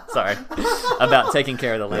 Yeah. Sorry. About taking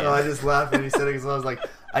care of the land. No, I just laughed when he said it because I was like,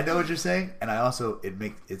 I know what you're saying, and I also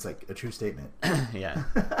it's like a true statement. Yeah.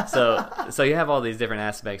 So you have all these different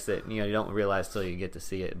aspects that you don't realize till you get to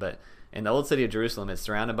see it. But in the old city of Jerusalem, it's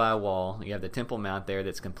surrounded by a wall. You have the Temple Mount there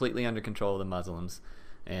that's completely under control of the Muslims.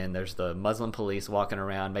 And there's the Muslim police walking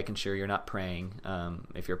around making sure you're not praying.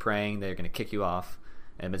 If you're praying, they're going to kick you off.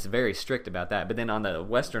 And it's very strict about that. But then on the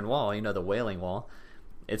western wall, the Wailing Wall,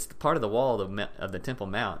 it's part of the wall of the Temple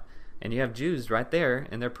Mount. And you have Jews right there,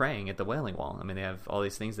 and they're praying at the Wailing Wall. I mean, they have all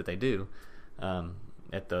these things that they do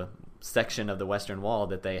at the section of the western wall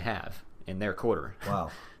that they have in their quarter.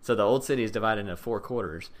 Wow. So the old city is divided into 4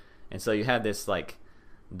 quarters. And so you have this, like,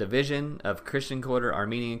 division of Christian quarter,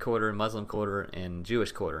 Armenian quarter, Muslim quarter, and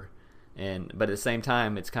Jewish quarter. But at the same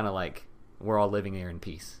time, it's kind of like we're all living here in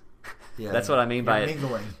peace. Yeah, That's what I mean by it.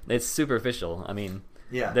 mingling. It's superficial. I mean,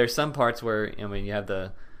 Yeah. there's some parts where you have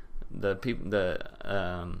the people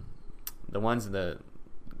the ones in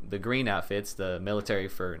the green outfits, the military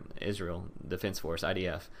for Israel Defense Force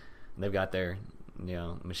 (IDF). And they've got their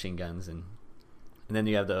machine guns, and then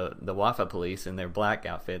you have the Wafa police in their black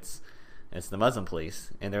outfits. It's the Muslim police,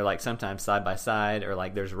 and they're like sometimes side by side, or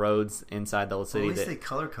like there's roads inside the old city Well, at least that they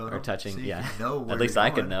color code are them touching. so you Yeah, can know where at least you're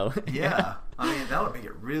I could going. know. Yeah. I mean, that would make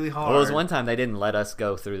it really hard. Well, there was one time they didn't let us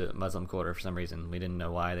go through the Muslim quarter for some reason. We didn't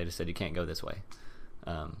know why. They just said you can't go this way.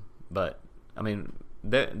 But I mean,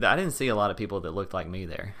 I didn't see a lot of people that looked like me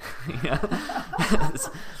there.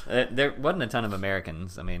 There wasn't a ton of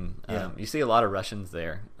Americans. I mean, Yeah. you see a lot of Russians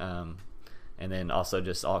there, and then also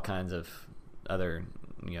just all kinds of other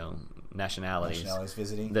nationalities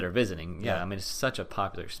visiting. that are visiting. Yeah, Yeah. I mean, it's such a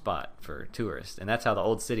popular spot for tourists, and that's how the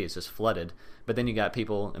old city is just flooded. But then you got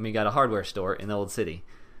people. I mean, you got a hardware store in the old city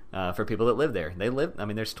for people that live there. They live. I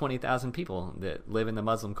mean, there's 20,000 people that live in the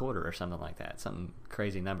Muslim Quarter or something like that. Some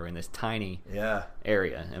crazy number in this tiny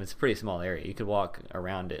area, and it's a pretty small area. You could walk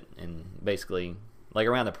around it, and basically, like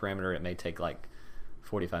around the perimeter, it may take like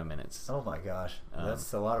 45 minutes. Oh my gosh,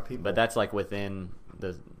 that's a lot of people. But that's like within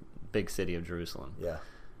the big city of Jerusalem. Yeah.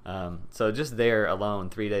 So just there alone,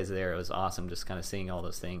 3 days there, it was awesome. Just kind of seeing all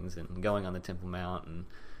those things and going on the Temple Mount,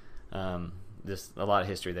 and just a lot of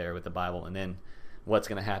history there with the Bible. And then what's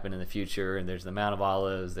going to happen in the future. And there's the Mount of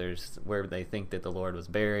Olives. There's where they think that the Lord was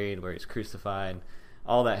buried, where he's crucified.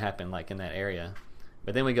 All that happened like in that area.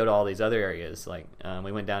 But then we go to all these other areas. Like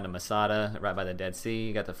we went down to Masada, right by the Dead Sea.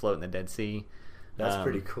 You got to float in the Dead Sea. That's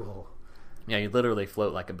pretty cool. Yeah, you literally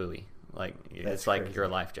float like a buoy. Like it's like crazy. your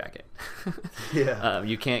life jacket. Yeah.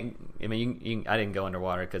 You can't. I mean, I didn't go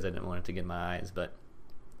underwater because I didn't want it to get in my eyes. But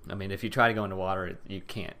I mean, if you try to go underwater, you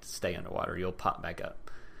can't stay underwater. You'll pop back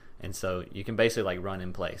up. And so you can basically like run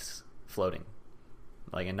in place, floating,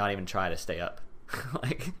 like, and not even try to stay up.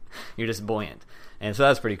 Like you're just buoyant. And so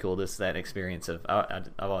that's pretty cool. That experience of I've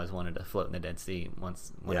always wanted to float in the Dead Sea.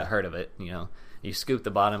 Once when I heard of it, you scoop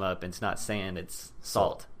the bottom up, and it's not sand, it's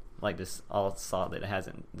salt. Like just all salt that it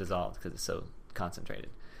hasn't dissolved because it's so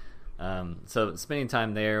concentrated. So spending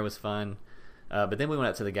time there was fun. But then we went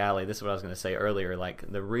up to the Galilee. This is what I was going to say earlier.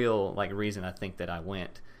 Like the real reason I think that I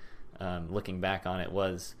went, looking back on it,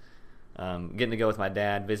 was getting to go with my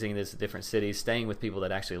dad, visiting these different cities, staying with people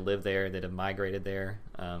that actually live there, that have migrated there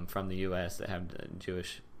from the U.S., that have a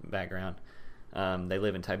Jewish background. They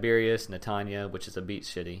live in Tiberias, Netanya, which is a beach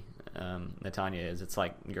city. Netanya it's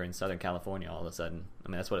like you're in Southern California all of a sudden. I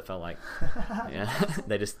mean, that's what it felt like. Yeah,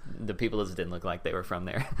 the people just didn't look like they were from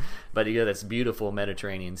there. But this beautiful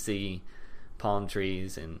Mediterranean Sea, palm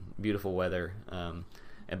trees, and beautiful weather.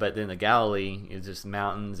 But then the Galilee is just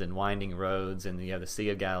mountains and winding roads, and you have the Sea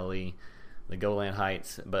of Galilee, the Golan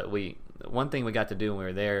Heights. But one thing we got to do when we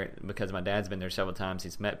were there, because my dad's been there several times,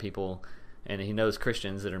 he's met people, and he knows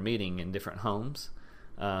Christians that are meeting in different homes.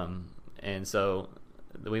 And so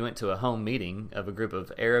we went to a home meeting of a group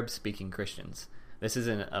of Arab-speaking Christians. This is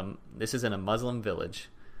in a Muslim village,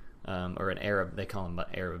 or an Arab. They call them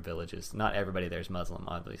Arab villages. Not everybody there is Muslim,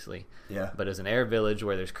 obviously. Yeah. But it's an Arab village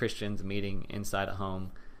where there's Christians meeting inside a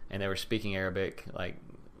home, and they were speaking Arabic. Like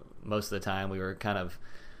most of the time, we were kind of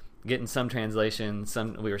getting some translation.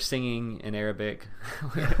 We were singing in Arabic,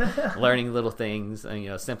 we were learning little things,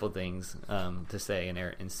 and simple things to say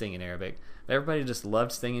and sing in Arabic. But everybody just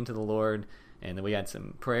loved singing to the Lord. And then we had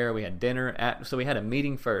some prayer. We had dinner so we had a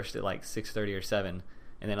meeting first at like 6:30 or 7,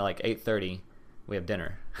 and then at like 8:30 we have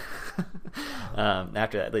dinner.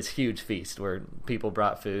 After that, this huge feast where people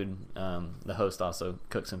brought food. The host also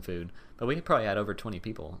cooked some food, but we probably had over 20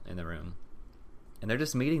 people in the room, and they're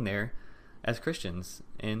just meeting there as Christians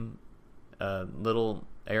in a little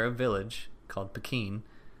Arab village called Pekin,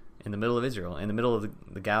 in the middle of Israel, in the middle of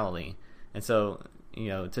the Galilee. And so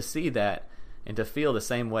to see that. And to feel the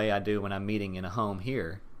same way I do when I'm meeting in a home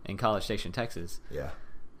here in College Station, Texas. Yeah.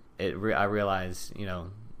 I realize,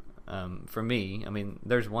 for me, I mean,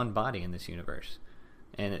 there's one body in this universe,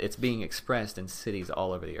 and it's being expressed in cities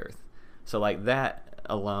all over the earth. So like that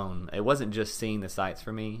alone, it wasn't just seeing the sights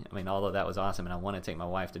for me. I mean, although that was awesome, and I want to take my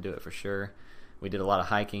wife to do it for sure. We did a lot of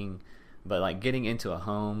hiking, but like getting into a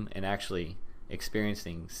home and actually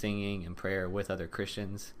experiencing singing and prayer with other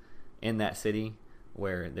Christians in that city,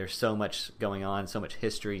 where there's so much going on, so much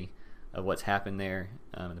history of what's happened there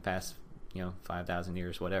in the past, 5,000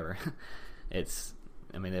 years, whatever. That's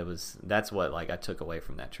what I took away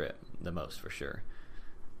from that trip the most, for sure.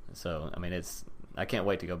 So, I mean, I can't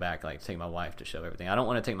wait to go back, take my wife to show everything. I don't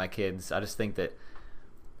want to take my kids. I just think that,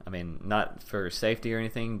 I mean, not for safety or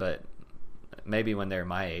anything, but maybe when they're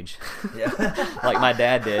my age. Yeah. Like my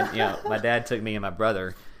dad did. My dad took me and my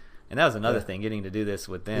brother. And that was another thing, getting to do this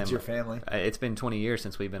with them. It's your family. It's been 20 years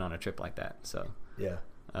since we've been on a trip like that. So yeah.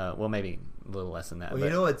 Well, maybe a little less than that.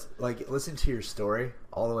 Well, it's like, listen to your story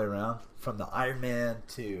all the way around, from the Ironman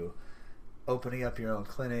to opening up your own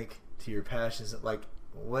clinic to your passions. Like,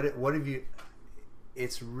 what have you?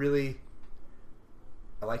 It's really,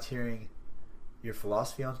 I liked hearing your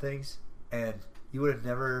philosophy on things, and you would have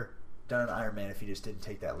never done an Ironman if you just didn't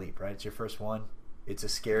take that leap, right? It's your first one. It's a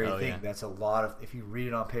scary thing. Yeah. That's a lot of, if you read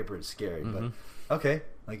it on paper, it's scary. Mm-hmm. But okay,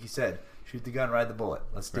 like you said, shoot the gun, ride the bullet.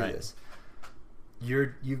 Let's do this.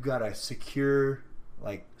 You've got a secure,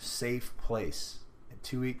 safe place, a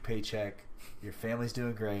 2-week paycheck. Your family's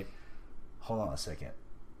doing great. Hold on a second.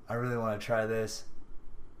 I really want to try this.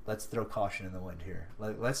 let's throw caution in the wind here.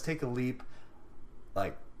 Let's take a leap.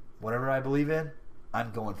 Like, whatever I believe in,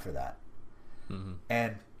 I'm going for that. Mm-hmm.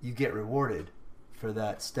 And you get rewarded for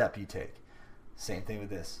that step you take. Same thing with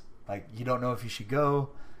this. Like, you don't know if you should go.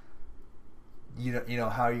 You know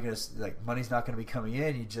how are you going to, like, money's not going to be coming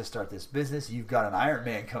in. You just start this business. You've got an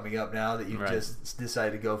Ironman coming up now that you've Right. just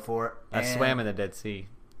decided to go for. I swam in the Dead Sea.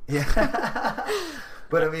 Yeah.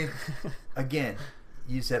 But I mean, again,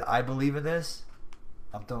 you said, I believe in this.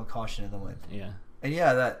 I'm throwing caution in the wind. Yeah. And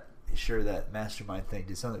yeah, that mastermind thing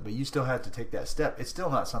did something, but you still have to take that step. It's still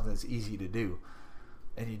not something that's easy to do.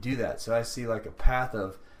 And you do that. So I see like a path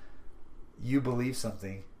of you believe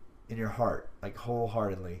something in your heart, like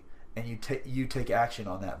wholeheartedly, and you take action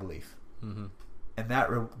on that belief. Mm-hmm. And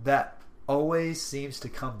that always seems to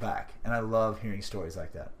come back. And I love hearing stories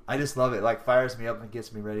like that. I just love it. Like, fires me up and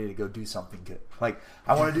gets me ready to go do something good. Like,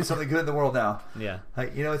 I want to do something good in the world now. Yeah.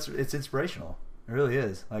 Like, you know, it's inspirational. It really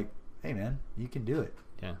is. Like, hey man, you can do it.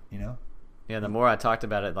 Yeah. You know? Yeah, the more I talked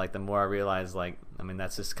about it, like, the more I realized, like, I mean,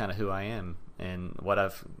 that's just kind of who I am and what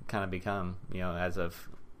I've kind of become, you know, as I've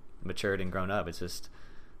matured and grown up. It's just,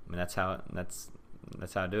 I mean, that's how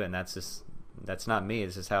I do it. And that's not me.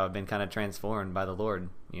 It's just how I've been kind of transformed by the Lord,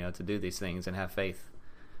 you know, to do these things and have faith,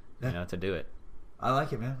 you know, to do it. I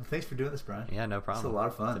like it, man. Well, thanks for doing this, Brian. Yeah, no problem. It's a lot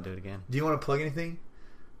of fun. To do it again. Do you want to plug anything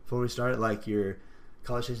before we start? Like your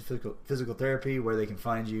College Station Physical Therapy, where they can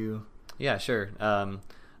find you? Yeah, sure.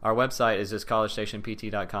 Our website is just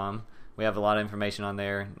collegestationpt.com. We have a lot of information on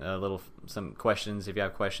there, some questions if you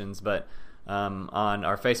have questions. But on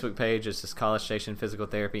our Facebook page, it's just College Station Physical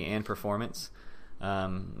Therapy and Performance. You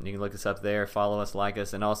can look us up there, follow us, like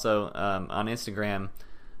us. And also on Instagram,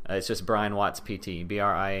 it's just Brian Watts PT,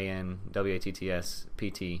 BrianWatts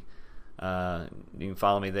PT. You can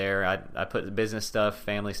follow me there. I put business stuff,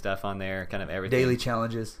 family stuff on there, kind of everything. Daily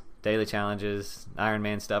challenges,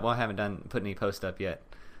 Ironman stuff. Well, I haven't put any post up yet.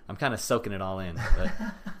 I'm kind of soaking it all in. But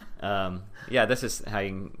yeah, this is how you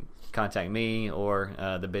can contact me or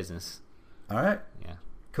the business. All right. Yeah.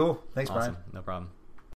 Cool. Thanks, Awesome. Brian. No problem.